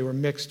 toes. They were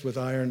mixed with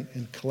iron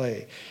and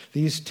clay.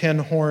 These 10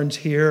 horns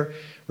here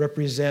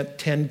represent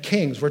 10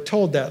 kings. We're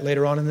told that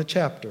later on in the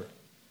chapter.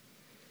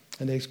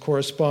 And they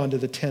correspond to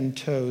the 10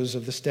 toes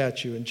of the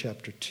statue in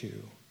chapter 2.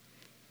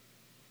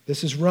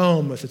 This is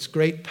Rome with its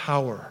great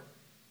power.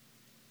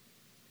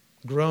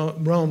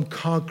 Rome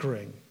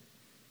conquering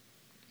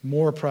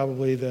more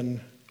probably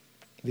than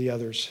the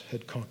others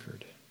had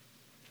conquered.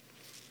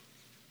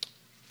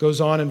 Goes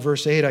on in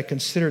verse 8, I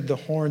considered the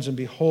horns, and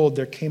behold,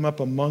 there came up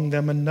among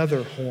them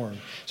another horn.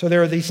 So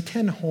there are these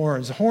 10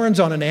 horns. The horns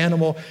on an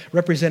animal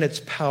represent its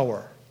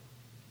power.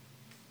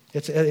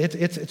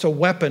 It's a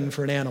weapon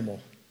for an animal.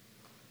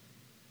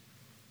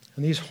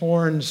 And these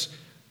horns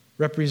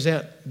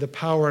represent the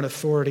power and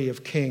authority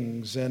of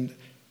kings. And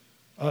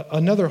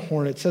another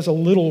horn, it says a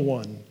little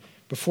one,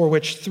 before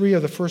which 3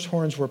 of the first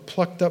horns were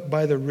plucked up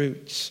by the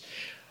roots.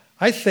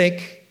 I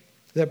think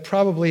that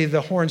probably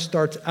the horn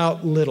starts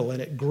out little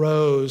and it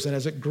grows, and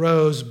as it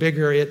grows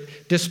bigger,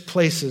 it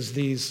displaces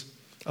these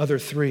other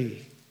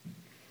 3.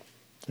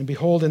 And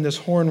behold, in this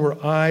horn were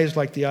eyes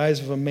like the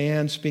eyes of a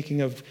man,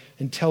 speaking of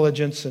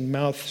intelligence, and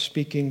mouth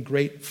speaking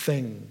great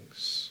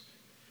things.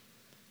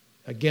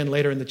 Again,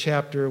 later in the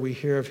chapter, we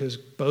hear of his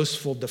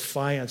boastful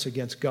defiance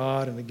against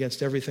God and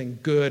against everything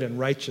good and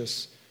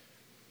righteous.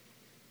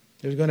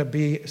 There's going to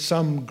be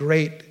some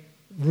great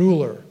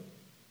ruler,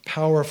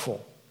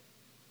 powerful,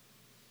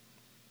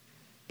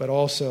 but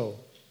also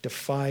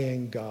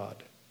defying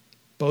God,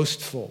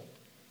 boastful.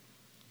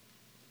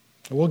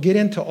 We'll get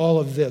into all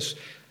of this.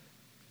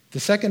 The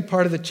second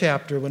part of the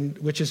chapter,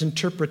 which is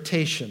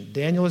interpretation,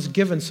 Daniel has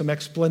given some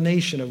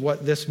explanation of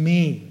what this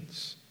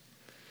means.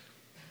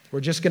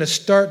 We're just going to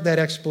start that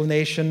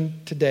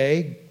explanation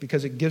today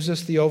because it gives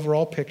us the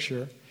overall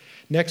picture.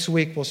 Next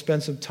week, we'll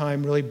spend some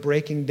time really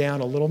breaking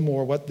down a little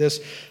more what this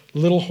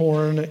little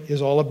horn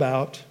is all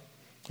about,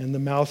 and the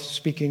mouth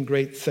speaking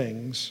great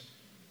things.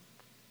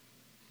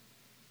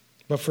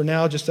 But for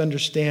now, just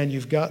understand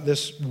you've got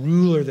this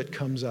ruler that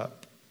comes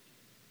up.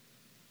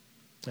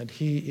 And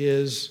he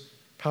is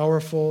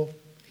powerful,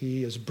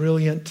 he is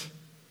brilliant,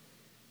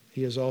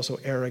 he is also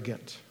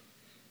arrogant,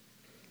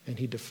 and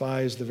he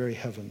defies the very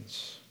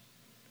heavens.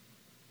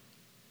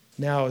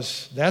 Now,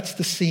 that's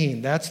the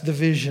scene, that's the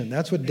vision,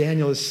 that's what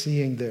Daniel is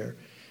seeing there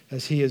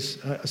as he is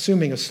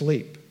assuming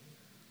asleep.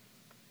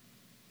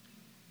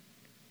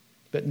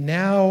 But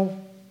now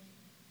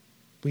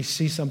we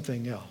see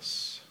something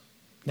else.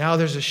 Now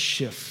there's a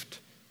shift,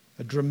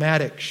 a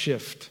dramatic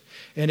shift,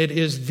 and it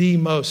is the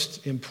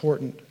most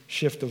important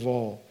shift of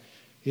all.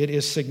 It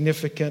is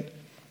significant,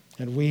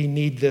 and we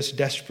need this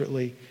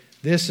desperately.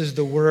 This is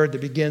the word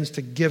that begins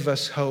to give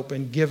us hope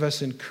and give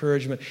us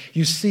encouragement.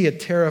 You see a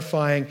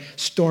terrifying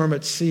storm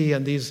at sea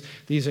and these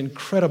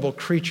incredible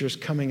creatures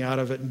coming out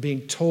of it and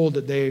being told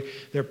that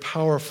they're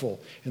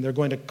powerful and they're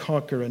going to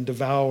conquer and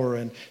devour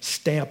and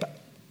stamp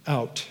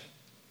out.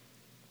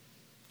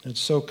 And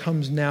so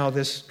comes now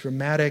this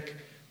dramatic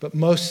but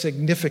most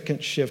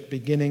significant shift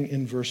beginning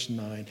in verse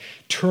 9.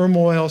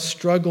 Turmoil,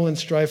 struggle, and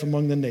strife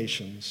among the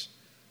nations.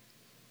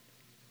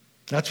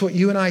 That's what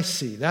you and I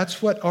see.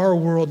 That's what our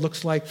world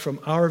looks like from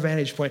our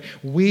vantage point.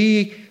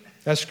 We,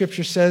 as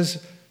Scripture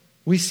says,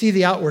 we see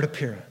the outward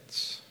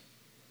appearance.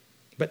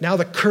 But now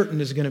the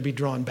curtain is going to be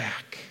drawn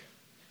back.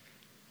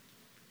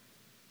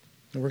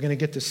 And we're going to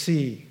get to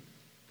see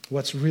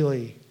what's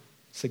really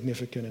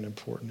significant and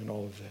important in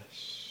all of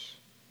this.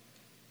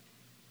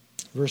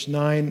 Verse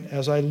 9,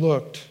 as I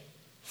looked,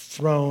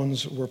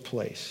 thrones were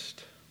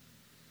placed.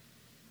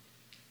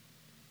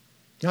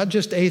 Not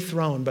just a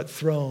throne, but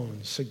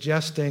thrones,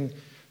 suggesting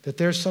that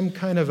there's some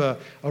kind of a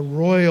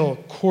royal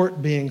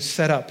court being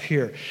set up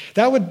here.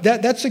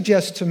 That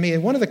suggests to me,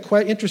 and one of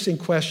the interesting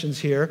questions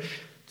here,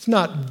 it's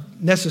not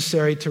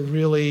necessary to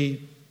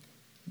really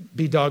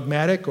be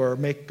dogmatic or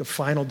make a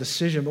final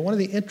decision, but one of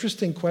the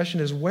interesting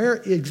questions is, where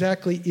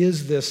exactly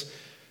is this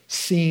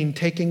scene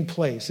taking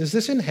place? Is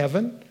this in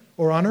heaven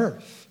or on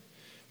earth?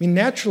 I mean,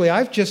 naturally,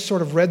 I've just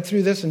sort of read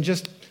through this and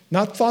just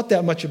not thought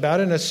that much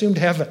about it and assumed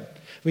heaven.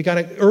 We got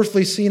an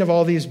earthly scene of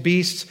all these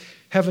beasts,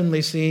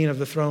 heavenly scene of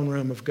the throne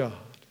room of God.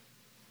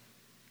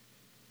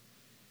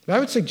 But I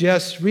would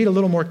suggest, read a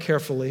little more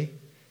carefully,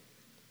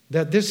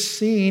 that this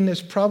scene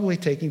is probably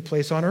taking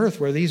place on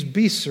earth where these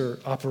beasts are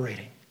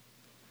operating.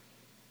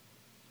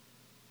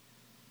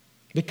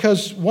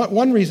 Because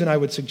one reason I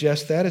would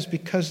suggest that is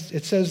because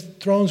it says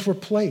thrones were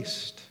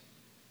placed.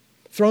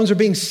 Thrones are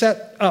being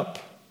set up.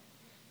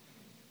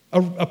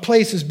 A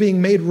place is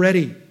being made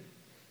ready.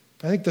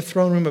 I think the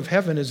throne room of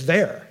heaven is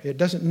there. It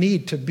doesn't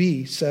need to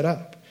be set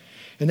up.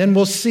 And then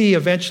we'll see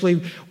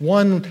eventually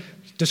one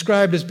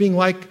described as being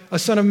like a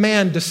son of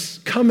man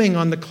coming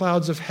on the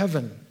clouds of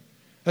heaven.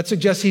 That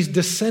suggests he's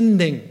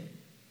descending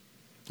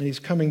and he's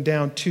coming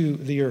down to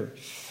the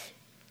earth.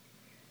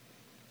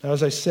 Now,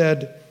 as I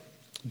said,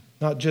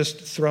 not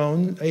just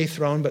a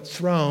throne, but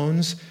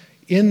thrones.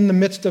 In the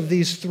midst of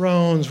these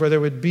thrones where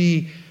there would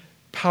be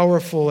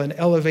powerful and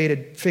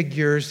elevated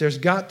figures, there's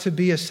got to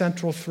be a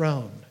central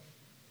throne.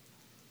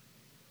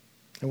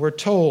 And we're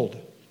told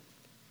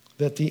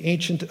that the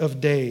Ancient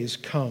of Days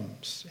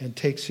comes and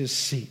takes his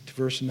seat.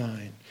 Verse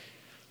 9.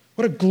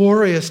 What a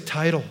glorious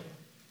title.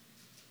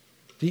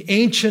 The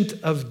Ancient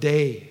of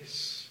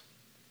Days.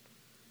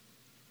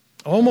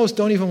 Almost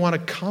don't even want to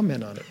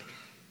comment on it.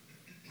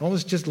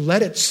 Almost just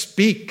let it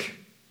speak.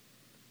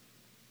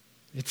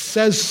 It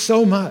says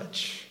so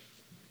much.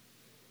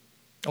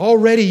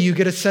 Already you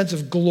get a sense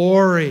of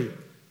glory,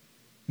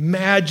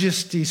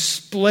 majesty,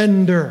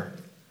 splendor.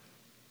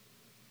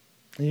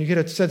 And you get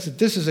a sense that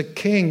this is a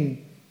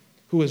king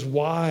who is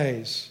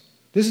wise.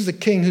 This is a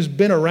king who's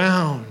been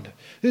around.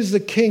 This is a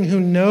king who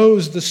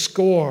knows the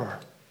score.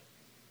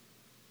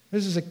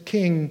 This is a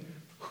king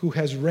who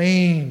has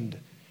reigned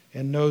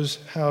and knows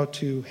how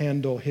to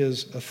handle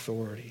his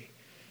authority.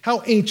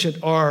 How ancient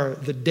are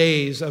the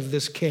days of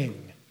this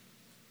king?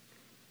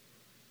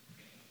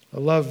 I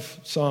love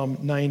Psalm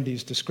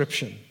 90's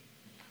description.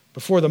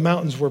 Before the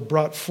mountains were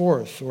brought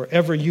forth, or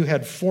ever you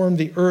had formed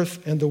the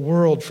earth and the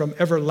world, from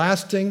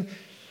everlasting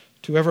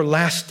to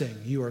everlasting,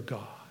 you are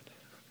God.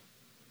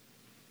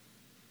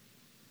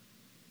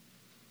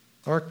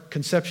 Our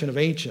conception of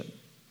ancient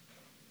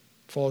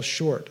falls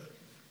short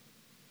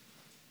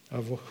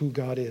of who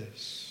God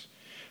is.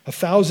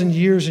 1,000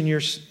 years in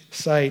your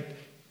sight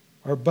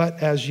are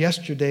but as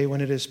yesterday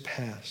when it is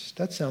past.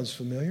 That sounds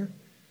familiar.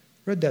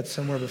 Read that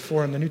somewhere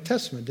before in the New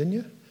Testament, didn't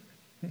you?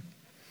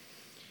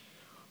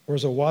 Or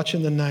as a watch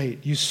in the night.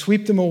 You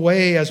sweep them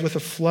away as with a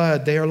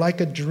flood. They are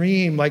like a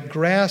dream, like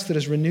grass that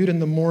is renewed in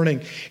the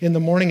morning. In the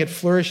morning it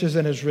flourishes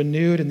and is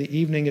renewed. In the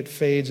evening it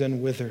fades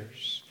and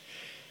withers.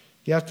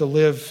 You have to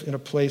live in a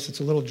place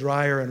that's a little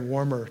drier and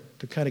warmer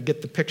to kind of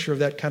get the picture of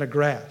that kind of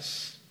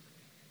grass.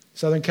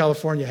 Southern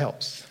California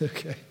helps.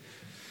 Okay.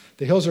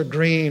 The hills are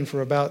green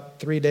for about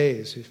 3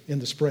 days in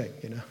the spring,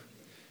 and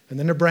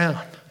then they're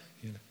brown.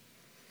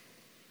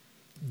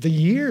 The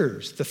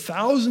years, the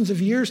thousands of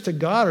years to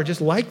God are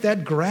just like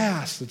that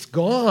grass that's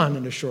gone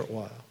in a short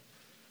while.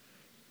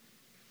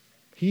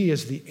 He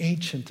is the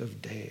Ancient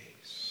of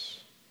Days.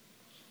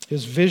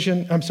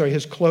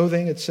 His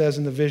clothing, it says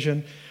in the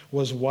vision,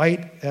 was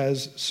white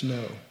as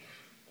snow.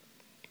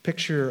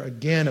 Picture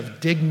again of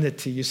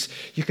dignity.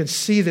 You can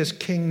see this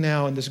king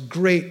now in this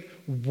great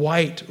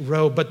white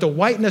robe, but the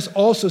whiteness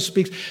also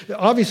speaks.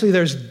 Obviously,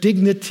 there's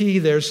dignity,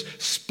 there's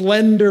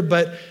splendor,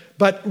 but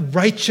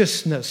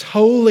righteousness,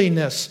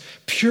 holiness,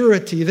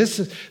 purity. This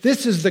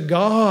is the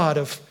God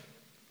of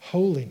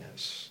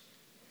holiness,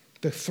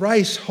 the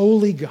thrice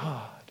holy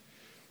God,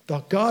 the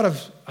God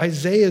of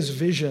Isaiah's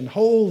vision.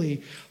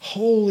 Holy,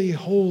 holy,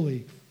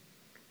 holy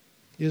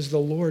is the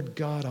Lord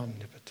God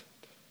omnipotent.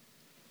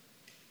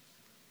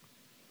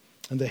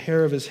 And the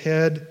hair of his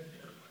head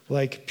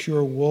like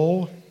pure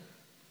wool.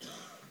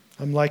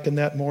 I'm liking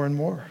that more and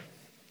more.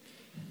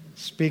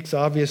 Speaks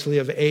obviously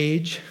of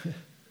age,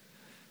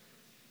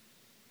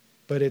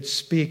 but it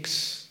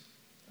speaks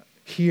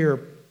here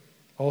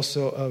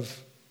also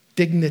of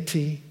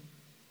dignity.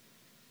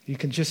 You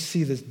can just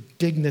see the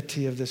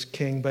dignity of this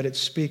king, but it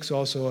speaks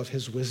also of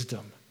his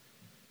wisdom.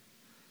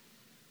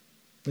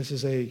 This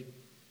is a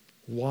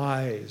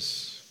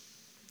wise,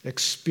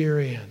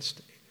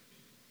 experienced.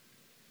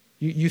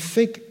 You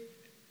think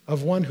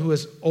of one who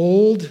is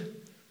old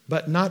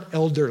but not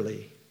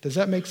elderly. Does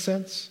that make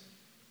sense?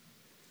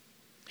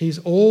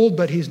 He's old,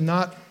 but he's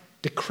not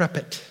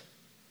decrepit.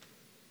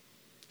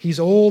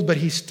 He's old, but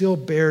he still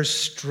bears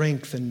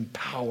strength and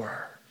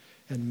power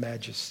and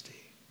majesty.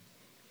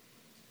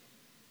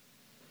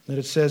 And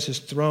it says his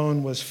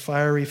throne was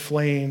fiery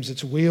flames.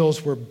 Its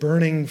wheels were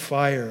burning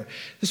fire.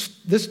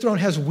 This throne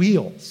has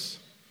wheels.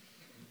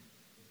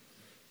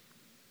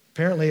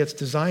 Apparently, it's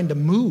designed to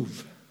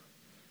move.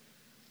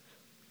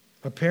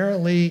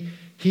 Apparently,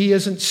 he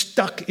isn't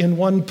stuck in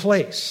one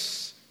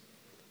place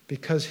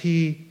because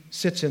he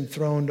sits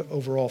enthroned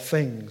over all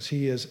things.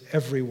 He is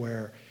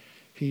everywhere.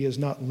 He is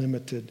not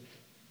limited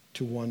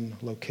to one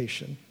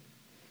location.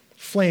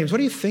 Flames, what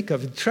do you think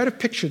of? Try to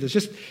picture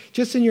this.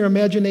 Just in your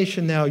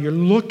imagination now, you're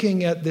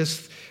looking at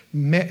this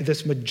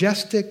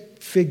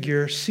majestic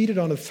figure seated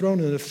on a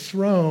throne, and the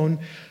throne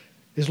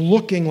is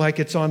looking like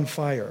it's on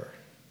fire.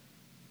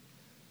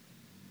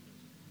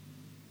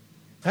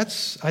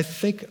 That's, I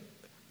think,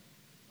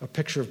 a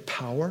picture of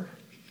power.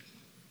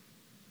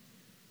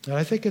 And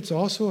I think it's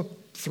also a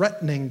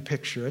threatening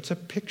picture. It's a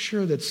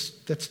picture that's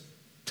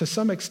to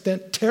some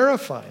extent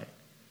terrifying.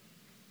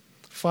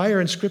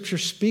 Fire in Scripture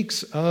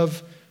speaks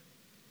of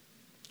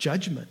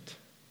judgment.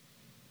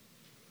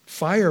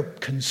 Fire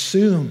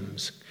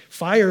consumes.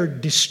 Fire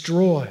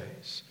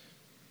destroys.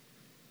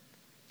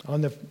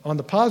 On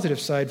the positive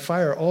side,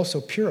 fire also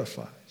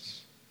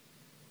purifies.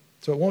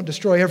 So it won't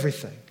destroy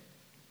everything,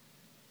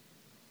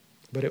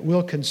 but it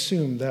will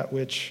consume that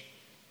which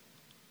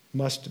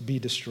must be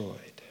destroyed.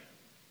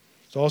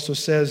 It also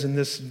says in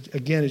this,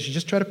 again, as you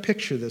just try to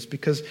picture this,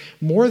 because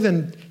more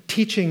than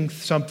teaching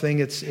something,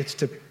 it's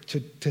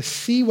to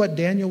see what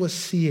Daniel was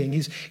seeing.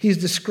 He's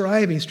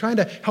describing, he's trying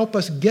to help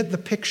us get the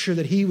picture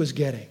that he was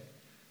getting.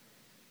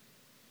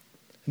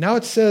 Now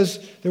it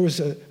says there was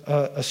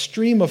a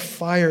stream of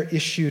fire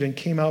issued and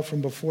came out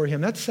from before him.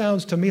 That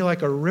sounds to me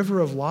like a river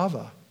of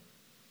lava.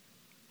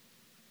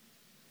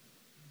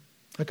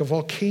 Like a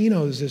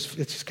volcano, it's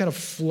just kind of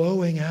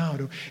flowing out.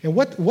 And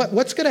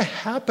what's going to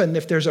happen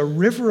if there's a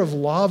river of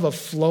lava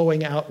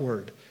flowing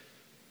outward?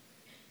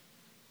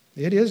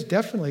 It is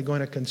definitely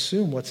going to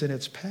consume what's in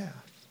its path.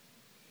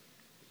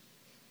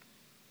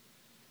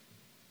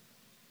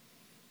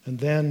 And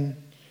then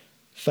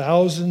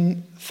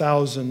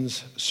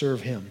thousands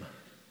serve him.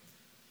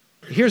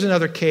 Here's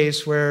another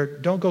case where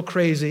don't go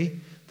crazy.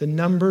 The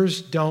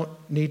numbers don't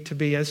need to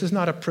be. This is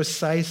not a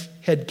precise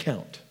head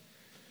count.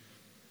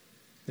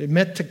 It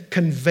meant to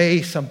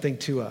convey something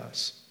to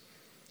us.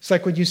 It's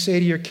like when you say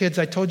to your kids,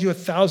 I told you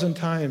 1,000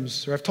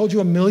 times, or I've told you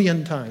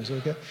 1,000,000 times.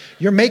 Okay?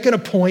 You're making a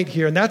point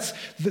here, and that's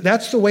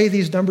the way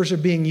these numbers are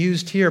being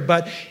used here.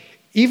 But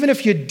even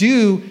if you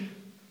do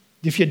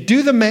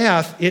the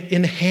math, it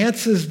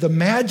enhances the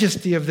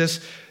majesty of this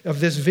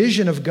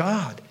vision of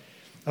God.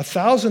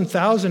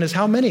 1,000,000 is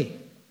how many?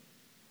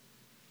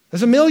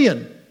 That's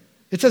 1,000,000.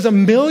 It says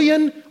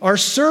 1,000,000 are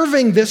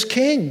serving this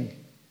king.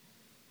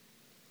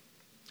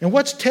 And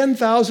what's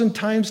 10,000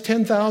 times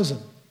 10,000?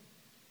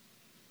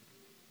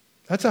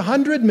 That's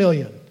 100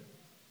 million.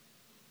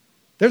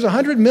 There's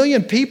 100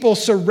 million people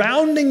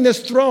surrounding this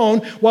throne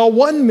while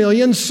 1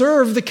 million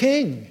serve the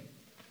king.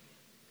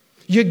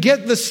 You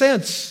get the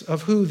sense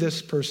of who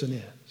this person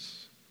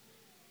is.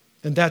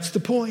 And that's the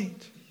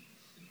point.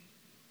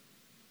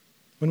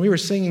 When we were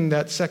singing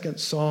that second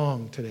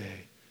song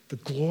today, the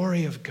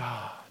glory of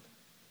God,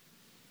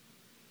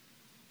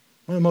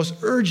 one of the most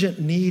urgent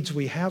needs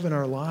we have in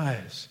our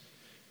lives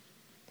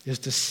is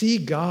to see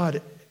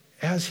God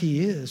as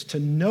he is, to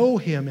know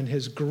him in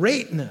his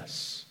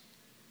greatness.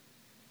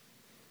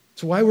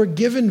 It's why we're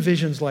given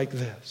visions like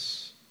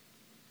this.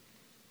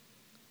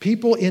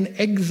 People in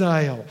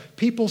exile,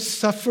 people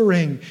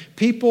suffering,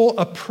 people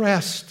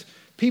oppressed,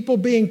 people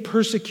being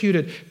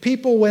persecuted,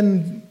 people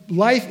when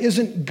life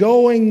isn't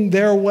going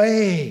their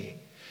way,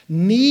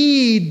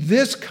 need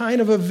this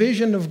kind of a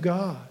vision of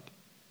God.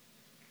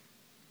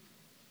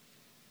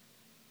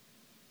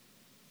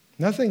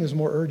 Nothing is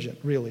more urgent,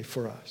 really,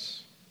 for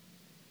us.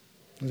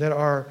 that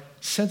our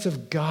sense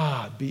of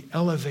God be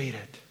elevated,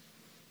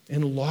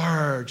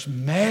 enlarged,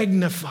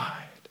 magnified.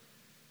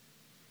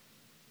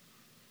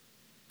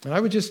 And I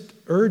would just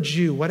urge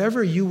you,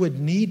 whatever you would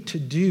need to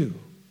do,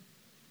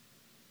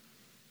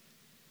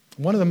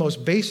 one of the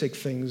most basic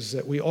things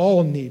that we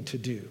all need to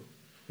do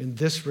in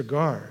this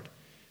regard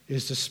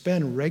is to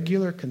spend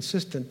regular,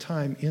 consistent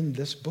time in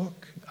this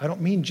book. I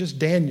don't mean just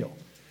Daniel.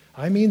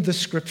 I mean the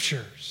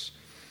Scriptures.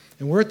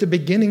 And we're at the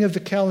beginning of the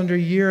calendar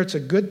year. It's a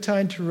good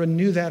time to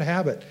renew that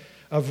habit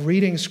of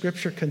reading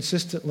Scripture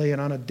consistently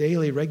and on a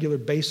daily, regular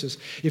basis.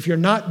 If you're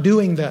not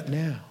doing that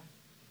now,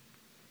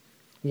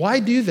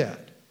 why do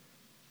that?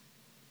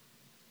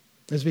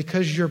 It's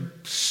because your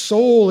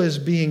soul is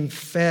being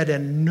fed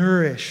and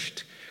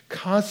nourished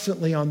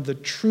constantly on the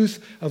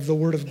truth of the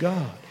Word of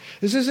God.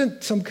 This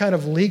isn't some kind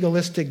of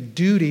legalistic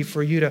duty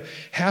for you to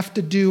have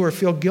to do or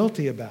feel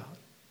guilty about.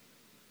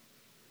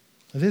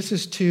 This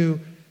is to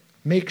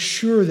make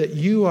sure that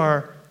you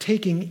are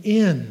taking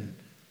in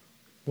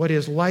what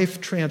is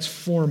life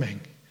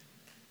transforming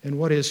and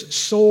what is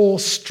soul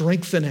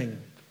strengthening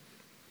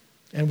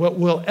and what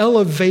will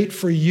elevate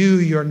for you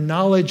your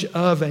knowledge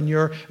of and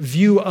your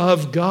view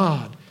of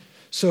God.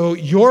 So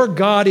your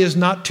God is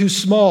not too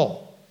small.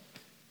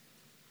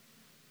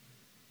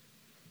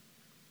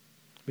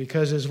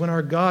 Because it's when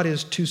our God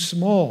is too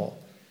small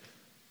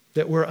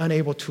that we're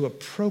unable to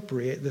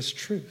appropriate this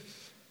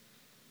truth.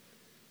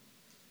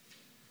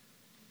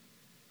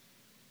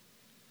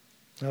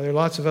 Now, there are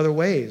lots of other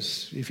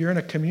ways. If you're in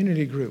a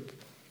community group,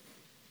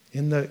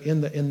 in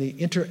the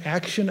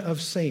interaction of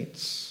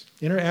saints,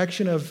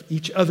 interaction of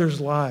each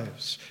other's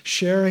lives,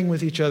 sharing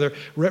with each other,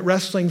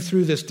 wrestling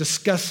through this,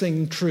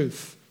 discussing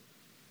truth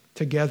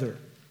together,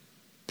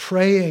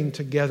 praying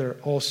together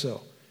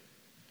also.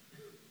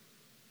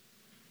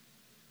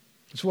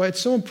 That's why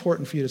it's so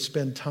important for you to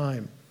spend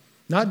time,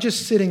 not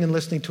just sitting and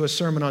listening to a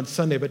sermon on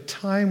Sunday, but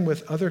time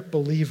with other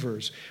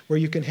believers where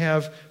you can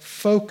have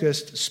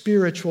focused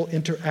spiritual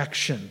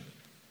interaction,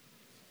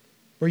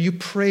 where you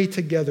pray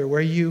together, where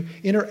you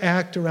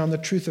interact around the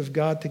truth of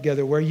God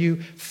together, where you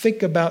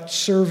think about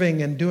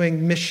serving and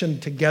doing mission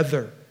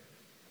together.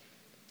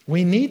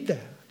 We need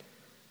that.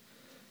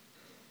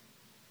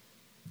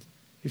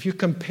 If you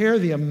compare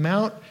the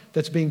amount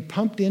that's being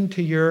pumped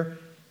into your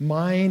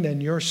mind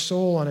and your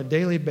soul on a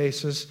daily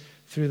basis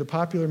through the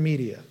popular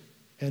media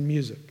and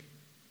music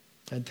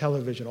and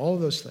television, all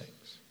of those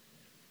things,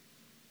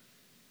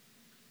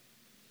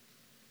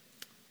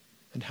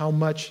 and how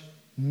much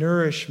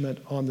nourishment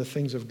on the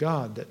things of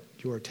God that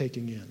you are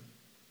taking in.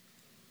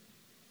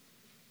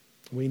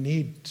 We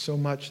need so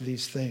much of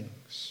these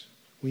things.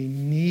 We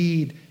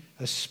need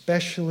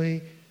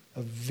especially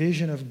a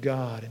vision of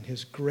God and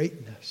His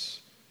greatness.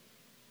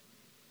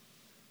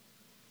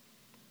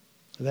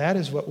 That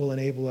is what will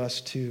enable us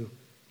to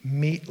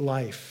meet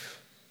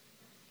life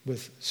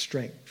with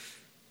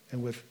strength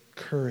and with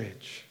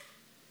courage,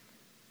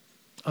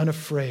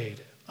 unafraid,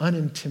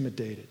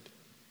 unintimidated,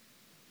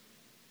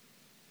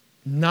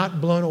 not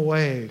blown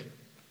away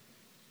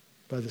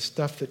by the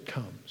stuff that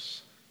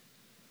comes.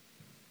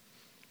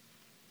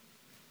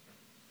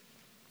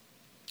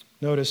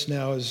 Notice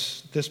now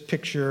as this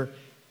picture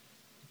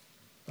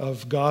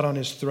of God on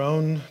His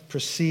throne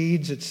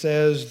proceeds, it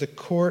says, the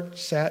court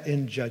sat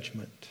in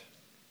judgment.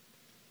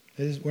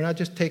 We're not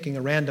just taking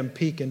a random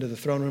peek into the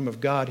throne room of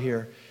God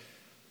here.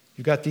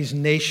 You've got these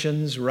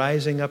nations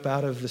rising up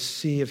out of the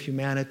sea of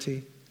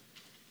humanity.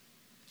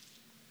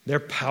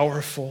 They're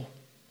powerful.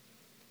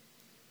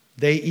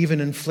 They even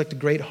inflict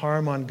great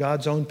harm on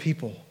God's own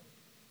people.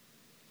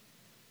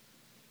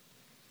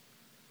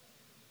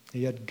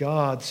 Yet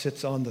God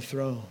sits on the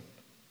throne.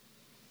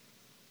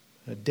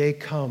 A day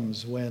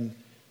comes when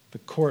the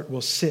court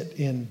will sit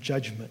in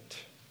judgment.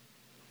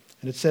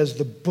 And it says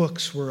the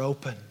books were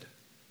opened.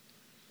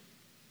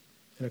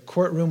 In a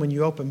courtroom, when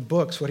you open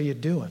books, what are you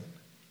doing?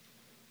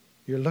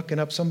 You're looking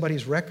up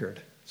somebody's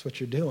record. That's what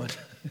you're doing.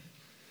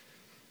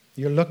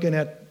 You're looking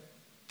at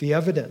the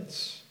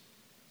evidence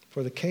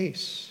for the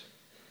case.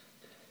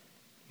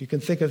 You can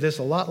think of this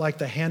a lot like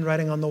the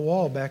handwriting on the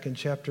wall back in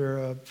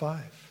chapter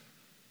 5.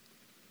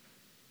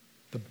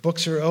 The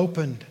books are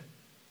opened.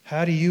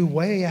 How do you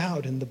weigh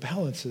out in the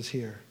balances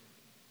here?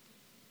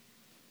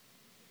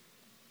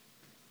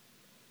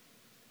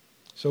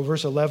 So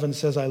verse 11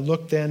 says, I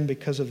looked then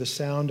because of the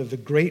sound of the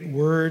great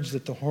words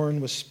that the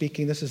horn was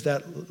speaking. This is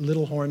that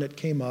little horn that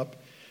came up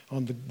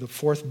on the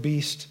fourth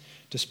beast,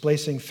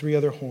 displacing 3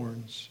 other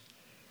horns.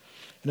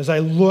 And as I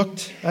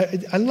looked,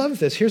 I love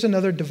this. Here's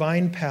another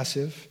divine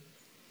passive.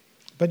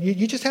 But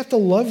you just have to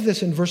love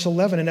this in verse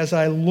 11. And as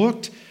I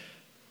looked,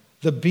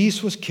 the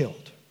beast was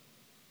killed.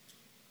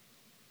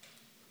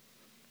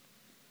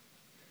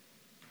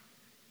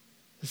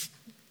 It's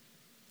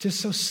just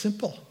so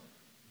simple.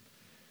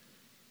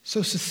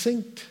 So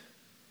succinct.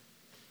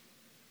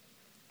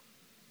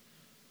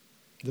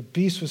 The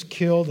beast was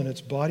killed and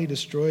its body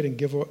destroyed and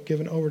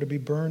given over to be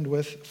burned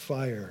with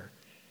fire.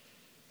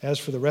 As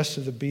for the rest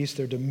of the beasts,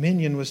 their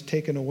dominion was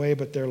taken away,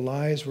 but their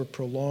lives were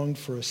prolonged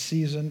for a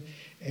season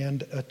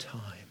and a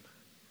time.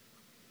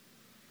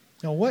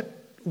 Now, what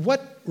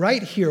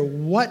right here,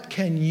 what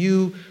can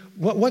you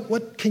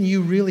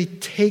really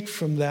take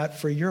from that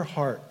for your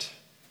heart?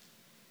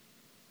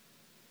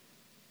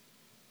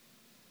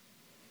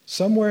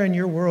 Somewhere in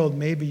your world,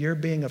 maybe you're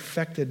being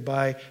affected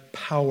by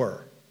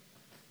power.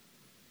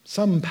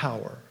 Some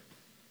power.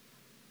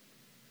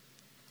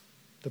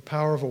 The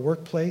power of a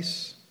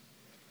workplace,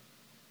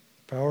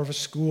 the power of a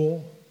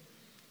school,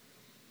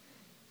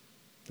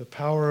 the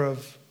power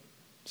of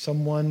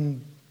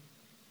someone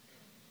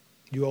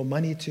you owe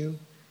money to,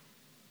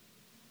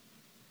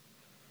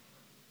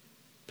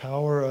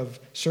 power of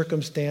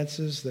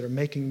circumstances that are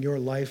making your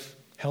life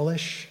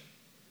hellish.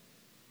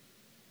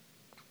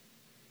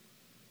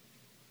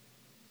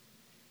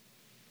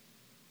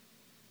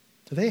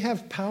 They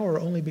have power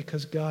only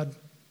because God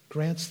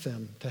grants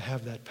them to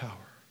have that power.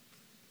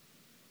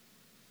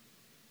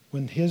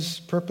 When His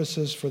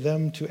purposes for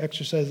them to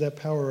exercise that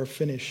power are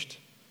finished,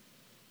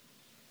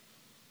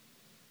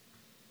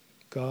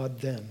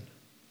 God then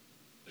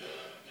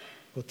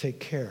will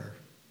take care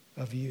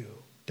of you.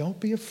 Don't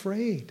be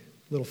afraid,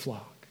 little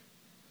flock.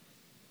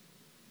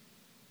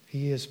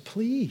 He is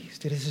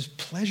pleased. It is His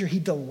pleasure. He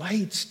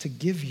delights to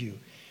give you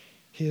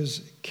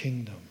His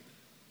kingdom.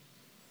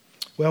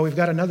 Well, we've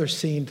got another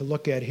scene to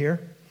look at here.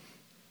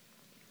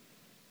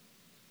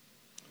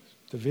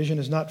 The vision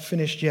is not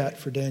finished yet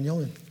for Daniel.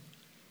 And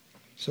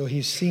so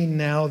he's seen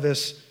now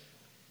this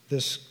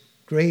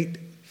great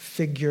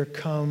figure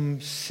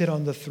come, sit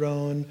on the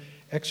throne,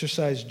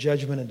 exercise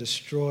judgment, and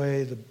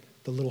destroy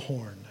the little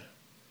horn.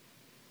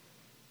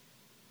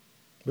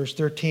 Verse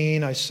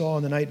 13, I saw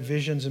in the night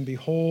visions, and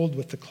behold,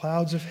 with the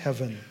clouds of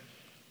heaven,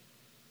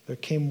 there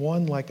came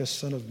one like a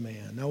son of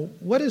man. Now,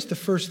 what is the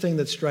first thing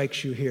that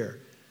strikes you here?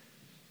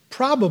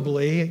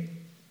 Probably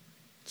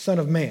Son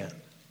of Man.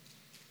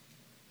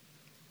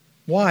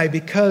 Why?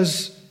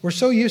 Because we're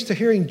so used to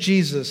hearing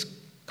Jesus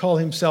call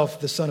Himself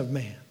the Son of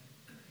Man.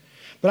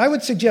 But I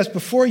would suggest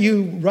before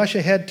you rush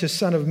ahead to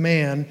Son of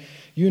Man,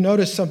 you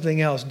notice something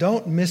else.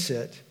 Don't miss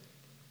it.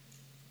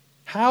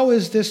 How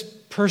is this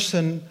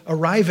person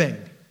arriving?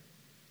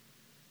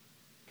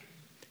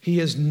 He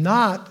is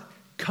not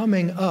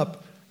coming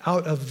up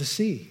out of the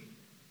sea.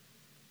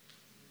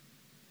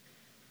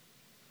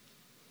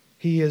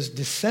 He is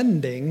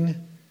descending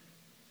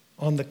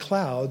on the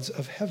clouds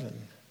of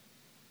heaven.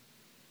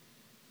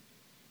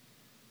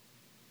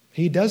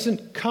 He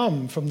doesn't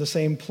come from the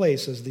same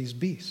place as these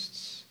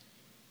beasts.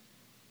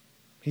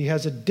 He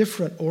has a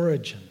different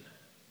origin.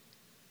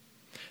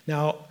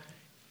 Now,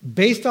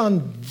 based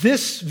on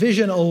this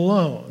vision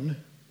alone,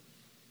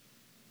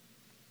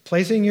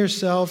 placing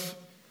yourself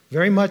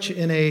very much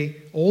in an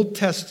Old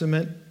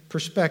Testament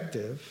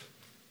perspective,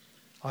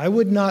 I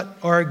would not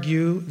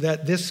argue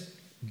that this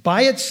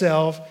by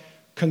itself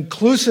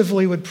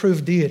conclusively would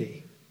prove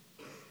deity.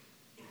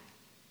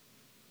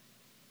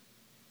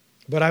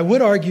 But I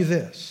would argue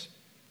this.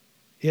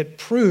 It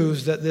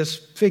proves that this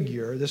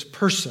figure, this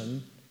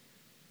person,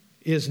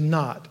 is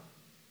not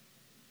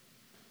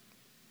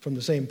from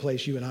the same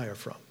place you and I are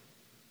from.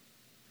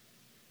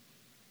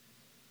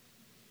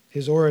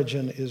 His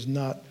origin is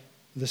not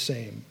the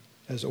same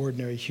as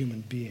ordinary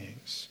human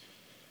beings.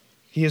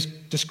 He is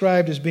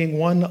described as being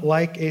one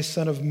like a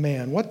son of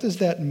man. What does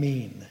that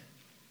mean?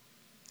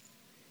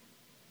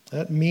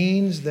 That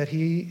means that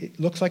he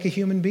looks like a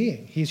human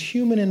being. He's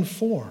human in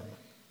form,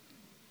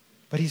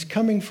 but he's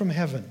coming from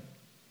heaven.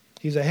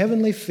 He's a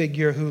heavenly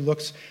figure who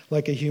looks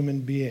like a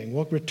human being.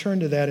 We'll return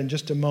to that in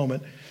just a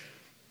moment.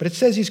 But it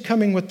says he's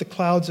coming with the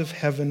clouds of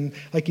heaven,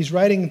 like he's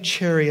riding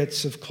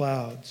chariots of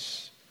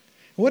clouds.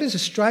 What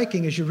is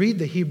striking as you read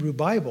the Hebrew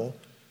Bible,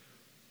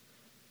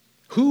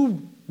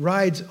 who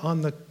rides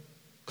on the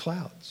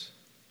clouds?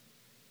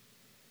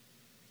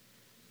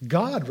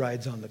 God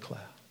rides on the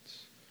clouds.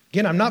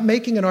 Again, I'm not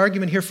making an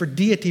argument here for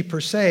deity per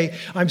se.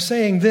 I'm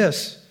saying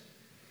this.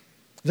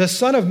 The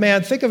Son of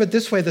Man, think of it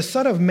this way. The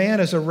Son of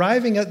Man is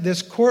arriving at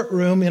this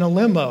courtroom in a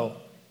limo.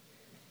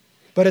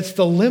 But it's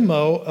the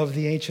limo of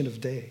the Ancient of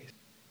Days.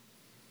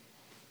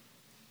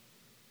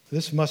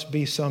 This must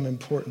be some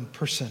important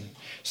person.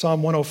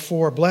 Psalm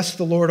 104, bless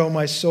the Lord, O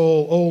my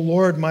soul. O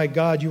Lord, my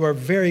God, you are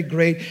very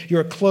great. You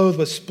are clothed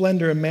with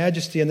splendor and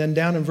majesty. And then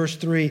down in verse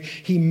 3,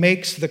 he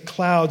makes the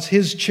clouds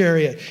his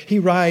chariot. He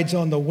rides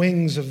on the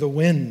wings of the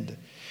wind.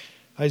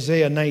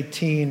 Isaiah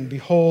 19,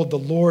 behold, the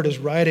Lord is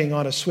riding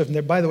on a swift. And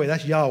there, by the way,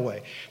 that's Yahweh.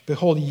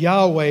 Behold,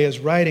 Yahweh is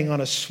riding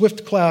on a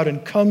swift cloud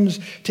and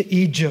comes to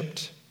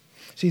Egypt.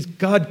 See,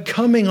 God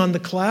coming on the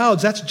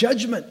clouds. That's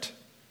judgment.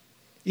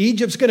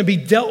 Egypt's going to be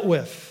dealt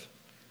with.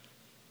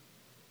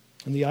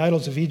 And the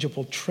idols of Egypt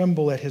will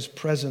tremble at his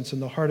presence,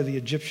 and the heart of the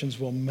Egyptians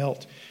will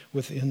melt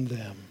within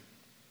them.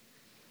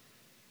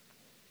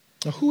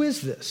 Now, who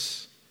is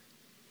this?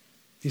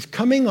 He's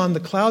coming on the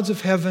clouds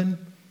of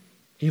heaven.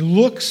 He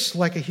looks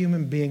like a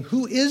human being.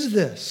 Who is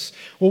this?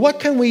 Well,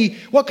 what can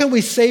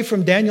we say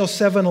from Daniel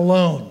 7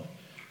 alone?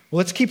 Well,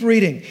 let's keep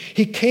reading.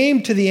 He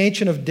came to the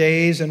Ancient of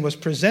Days and was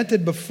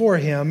presented before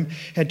him,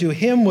 and to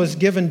him was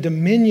given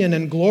dominion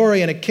and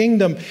glory and a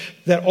kingdom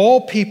that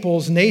all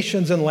peoples,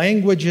 nations, and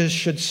languages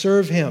should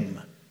serve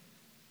him.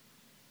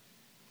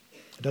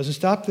 It doesn't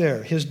stop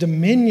there. His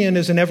dominion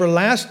is an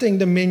everlasting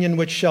dominion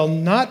which shall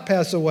not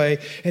pass away,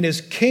 and his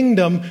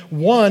kingdom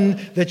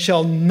one that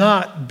shall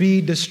not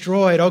be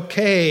destroyed.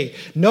 Okay,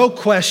 no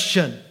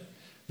question.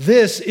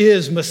 This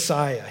is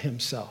Messiah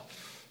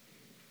himself.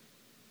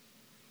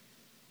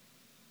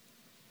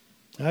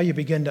 Now you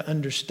begin to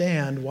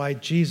understand why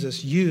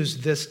Jesus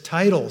used this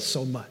title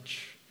so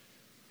much.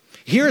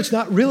 Here it's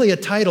not really a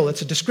title,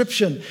 it's a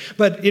description,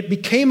 but it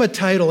became a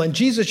title, and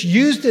Jesus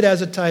used it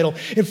as a title.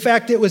 In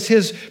fact, it was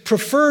his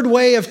preferred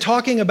way of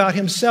talking about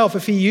himself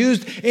if he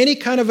used any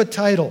kind of a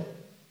title.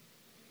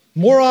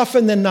 More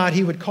often than not,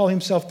 he would call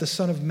himself the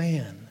Son of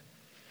Man. And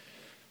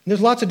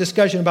there's lots of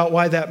discussion about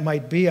why that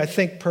might be. I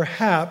think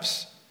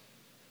perhaps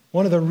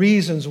one of the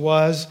reasons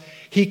was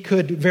he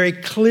could very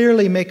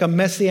clearly make a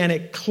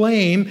messianic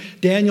claim.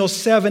 Daniel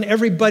 7,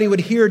 everybody would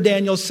hear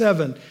Daniel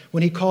 7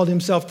 when he called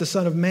himself the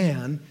Son of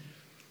Man.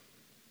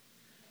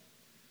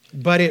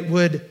 But it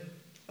would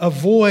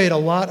avoid a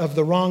lot of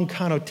the wrong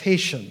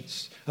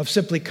connotations of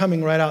simply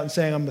coming right out and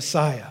saying, I'm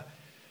Messiah,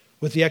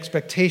 with the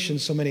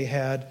expectations so many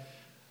had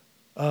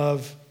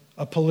of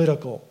a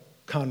political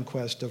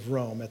conquest of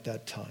Rome at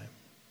that time.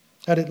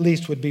 That at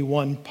least would be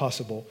one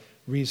possible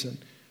reason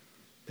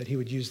that he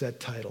would use that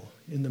title.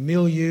 In the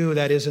milieu,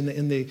 that is,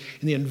 in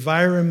the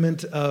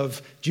environment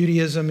of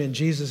Judaism in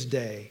Jesus'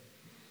 day,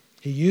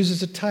 he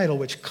uses a title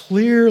which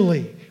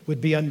clearly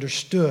would be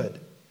understood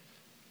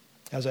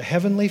as a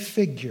heavenly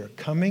figure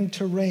coming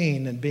to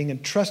reign and being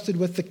entrusted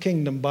with the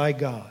kingdom by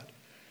God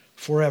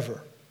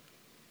forever.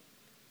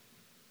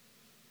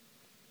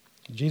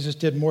 Jesus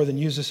did more than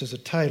use this as a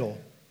title.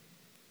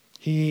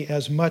 He,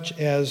 as much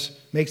as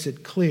makes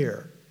it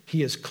clear,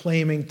 he is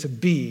claiming to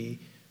be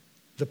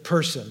the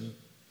person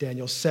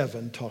Daniel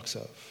 7 talks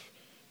of.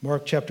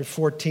 Mark chapter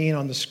 14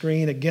 on the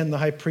screen. Again, the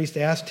high priest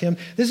asked him,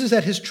 this is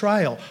at his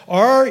trial,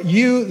 are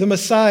you the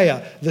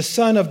Messiah, the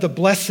Son of the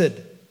Blessed?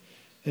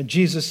 And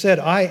Jesus said,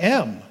 I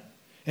am,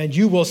 and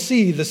you will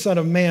see the Son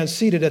of Man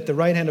seated at the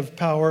right hand of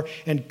power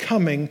and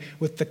coming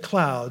with the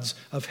clouds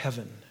of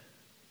heaven.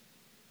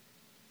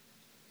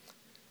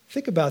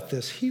 Think about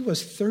this. He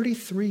was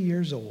 33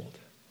 years old,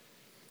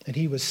 and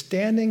he was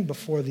standing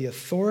before the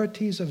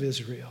authorities of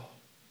Israel.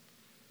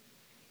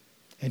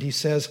 And he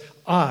says,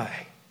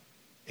 I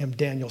am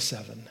Daniel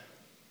 7.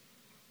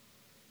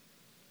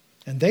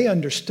 And they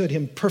understood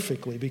him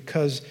perfectly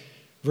because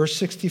verse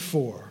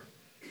 64,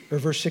 or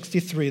verse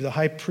 63, the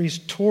high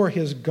priest tore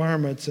his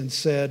garments and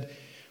said,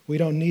 we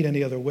don't need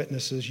any other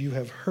witnesses. You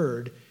have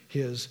heard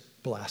his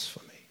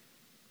blasphemy.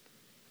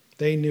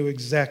 They knew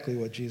exactly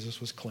what Jesus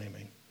was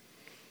claiming.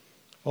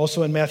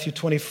 Also in Matthew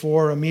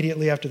 24,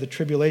 immediately after the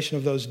tribulation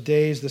of those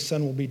days, the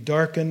sun will be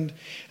darkened,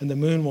 and the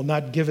moon will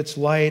not give its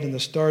light, and the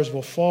stars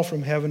will fall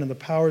from heaven, and the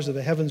powers of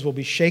the heavens will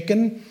be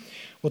shaken.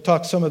 We'll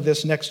talk some of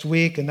this next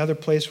week, another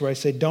place where I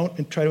say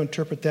don't try to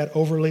interpret that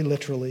overly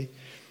literally.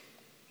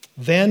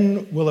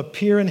 Then will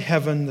appear in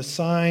heaven the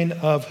sign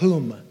of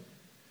whom?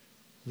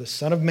 The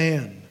Son of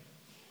Man.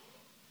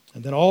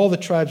 And then all the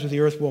tribes of the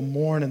earth will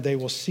mourn, and they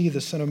will see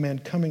the Son of Man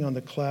coming on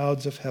the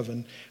clouds of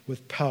heaven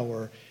with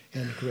power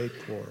and great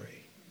glory.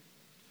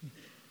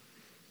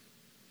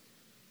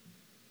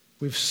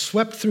 We've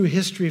swept through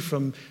history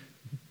from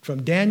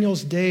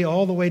Daniel's day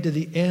all the way to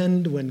the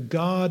end when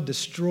God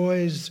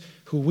destroys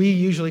who we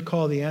usually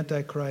call the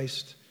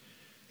Antichrist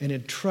and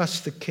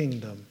entrusts the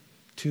kingdom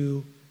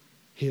to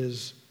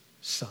his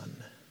Son.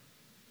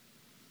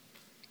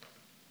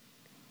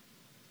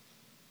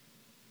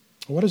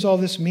 What does all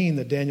this mean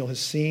that Daniel has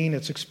seen?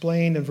 It's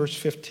explained in verse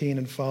 15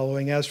 and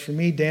following. As for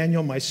me,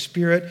 Daniel, my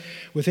spirit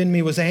within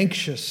me was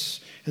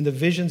anxious, and the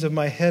visions of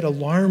my head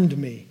alarmed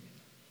me.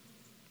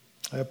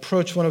 I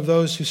approached one of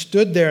those who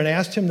stood there and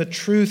asked him the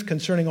truth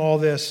concerning all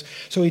this.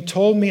 So he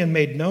told me and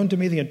made known to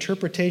me the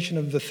interpretation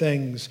of the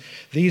things.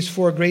 These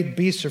 4 great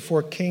beasts are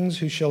 4 kings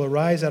who shall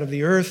arise out of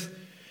the earth,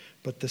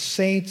 but the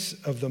saints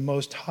of the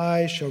Most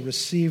High shall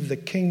receive the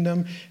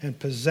kingdom and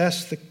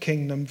possess the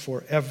kingdom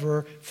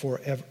forever,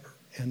 forever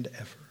and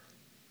ever.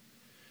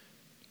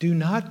 Do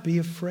not be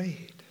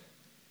afraid.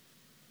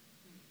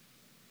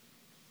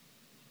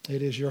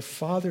 It is your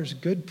Father's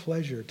good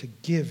pleasure to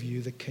give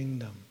you the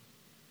kingdom.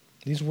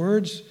 These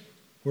words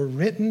were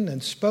written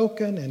and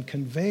spoken and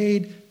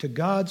conveyed to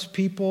God's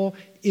people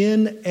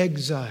in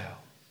exile.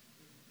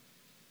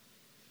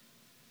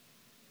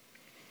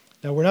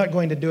 Now, we're not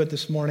going to do it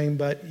this morning,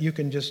 but you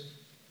can just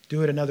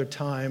do it another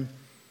time.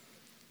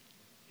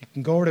 You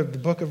can go over to the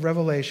book of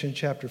Revelation,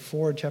 chapter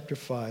 4 and chapter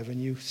 5,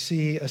 and you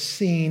see a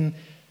scene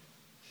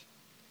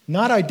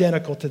not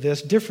identical to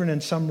this, different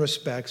in some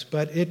respects,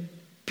 but it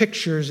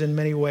pictures in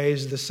many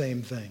ways the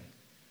same thing.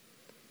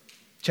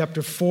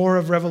 Chapter 4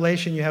 of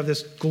Revelation, you have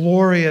this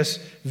glorious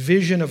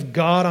vision of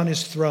God on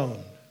his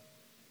throne.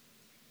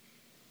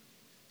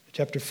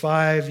 Chapter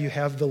 5, you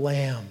have the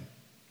Lamb.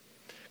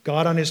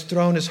 God on his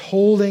throne is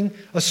holding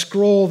a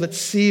scroll that's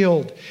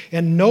sealed,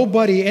 and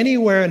nobody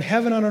anywhere in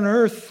heaven and on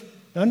earth,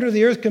 under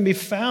the earth, can be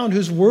found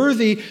who's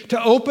worthy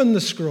to open the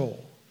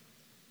scroll.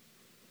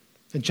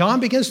 And John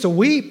begins to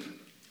weep.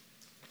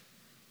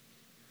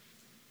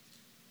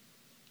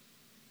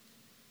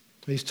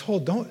 He's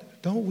told,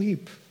 don't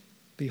weep.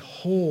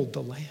 Behold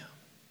the Lamb.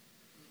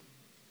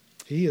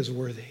 He is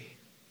worthy.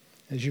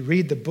 As you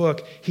read the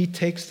book, he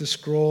takes the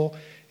scroll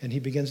and he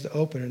begins to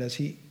open it. As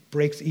he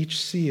breaks each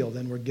seal,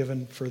 then we're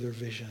given further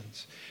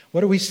visions.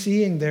 What are we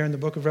seeing there in the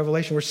book of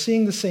Revelation? We're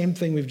seeing the same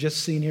thing we've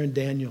just seen here in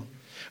Daniel.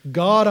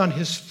 God on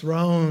his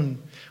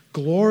throne,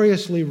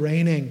 gloriously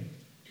reigning,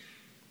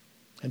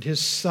 and his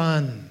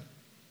Son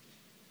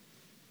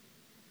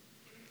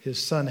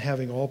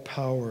having all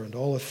power and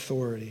all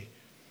authority.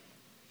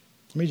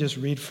 Let me just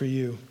read for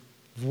you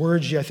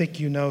words I think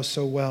you know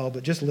so well,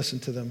 but just listen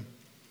to them.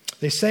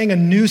 They sang a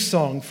new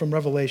song from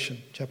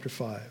Revelation chapter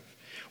 5.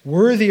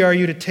 Worthy are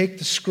you to take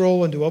the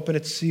scroll and to open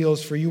its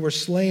seals, for you were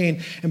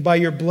slain, and by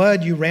your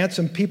blood you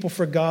ransomed people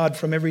for God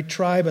from every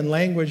tribe and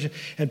language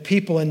and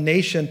people and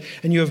nation,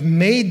 and you have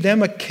made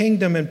them a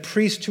kingdom and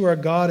priests to our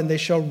God, and they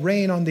shall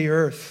reign on the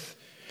earth.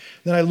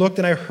 Then I looked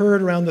and I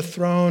heard around the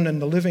throne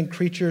and the living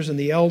creatures and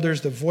the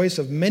elders the voice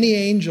of many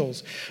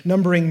angels,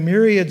 numbering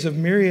myriads of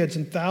myriads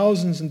and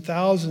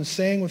thousands,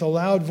 saying with a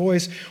loud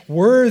voice,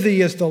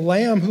 worthy is the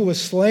Lamb who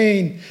was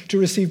slain to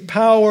receive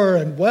power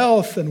and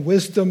wealth and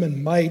wisdom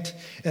and might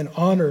and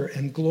honor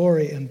and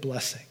glory and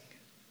blessing.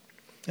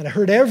 And I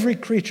heard every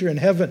creature in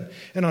heaven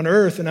and on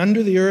earth and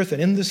under the earth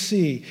and in the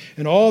sea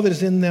and all that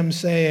is in them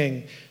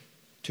saying,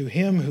 to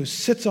him who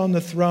sits on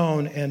the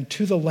throne and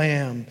to the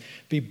Lamb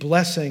be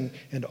blessing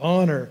and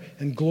honor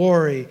and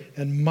glory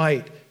and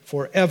might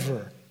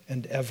forever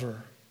and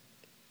ever.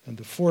 And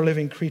the four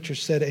living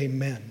creatures said,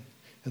 Amen.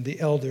 And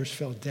the elders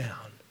fell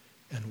down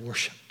and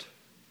worshiped.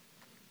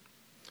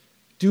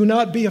 Do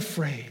not be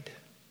afraid.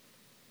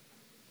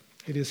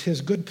 It is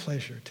his good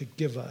pleasure to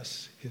give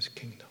us his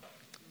kingdom.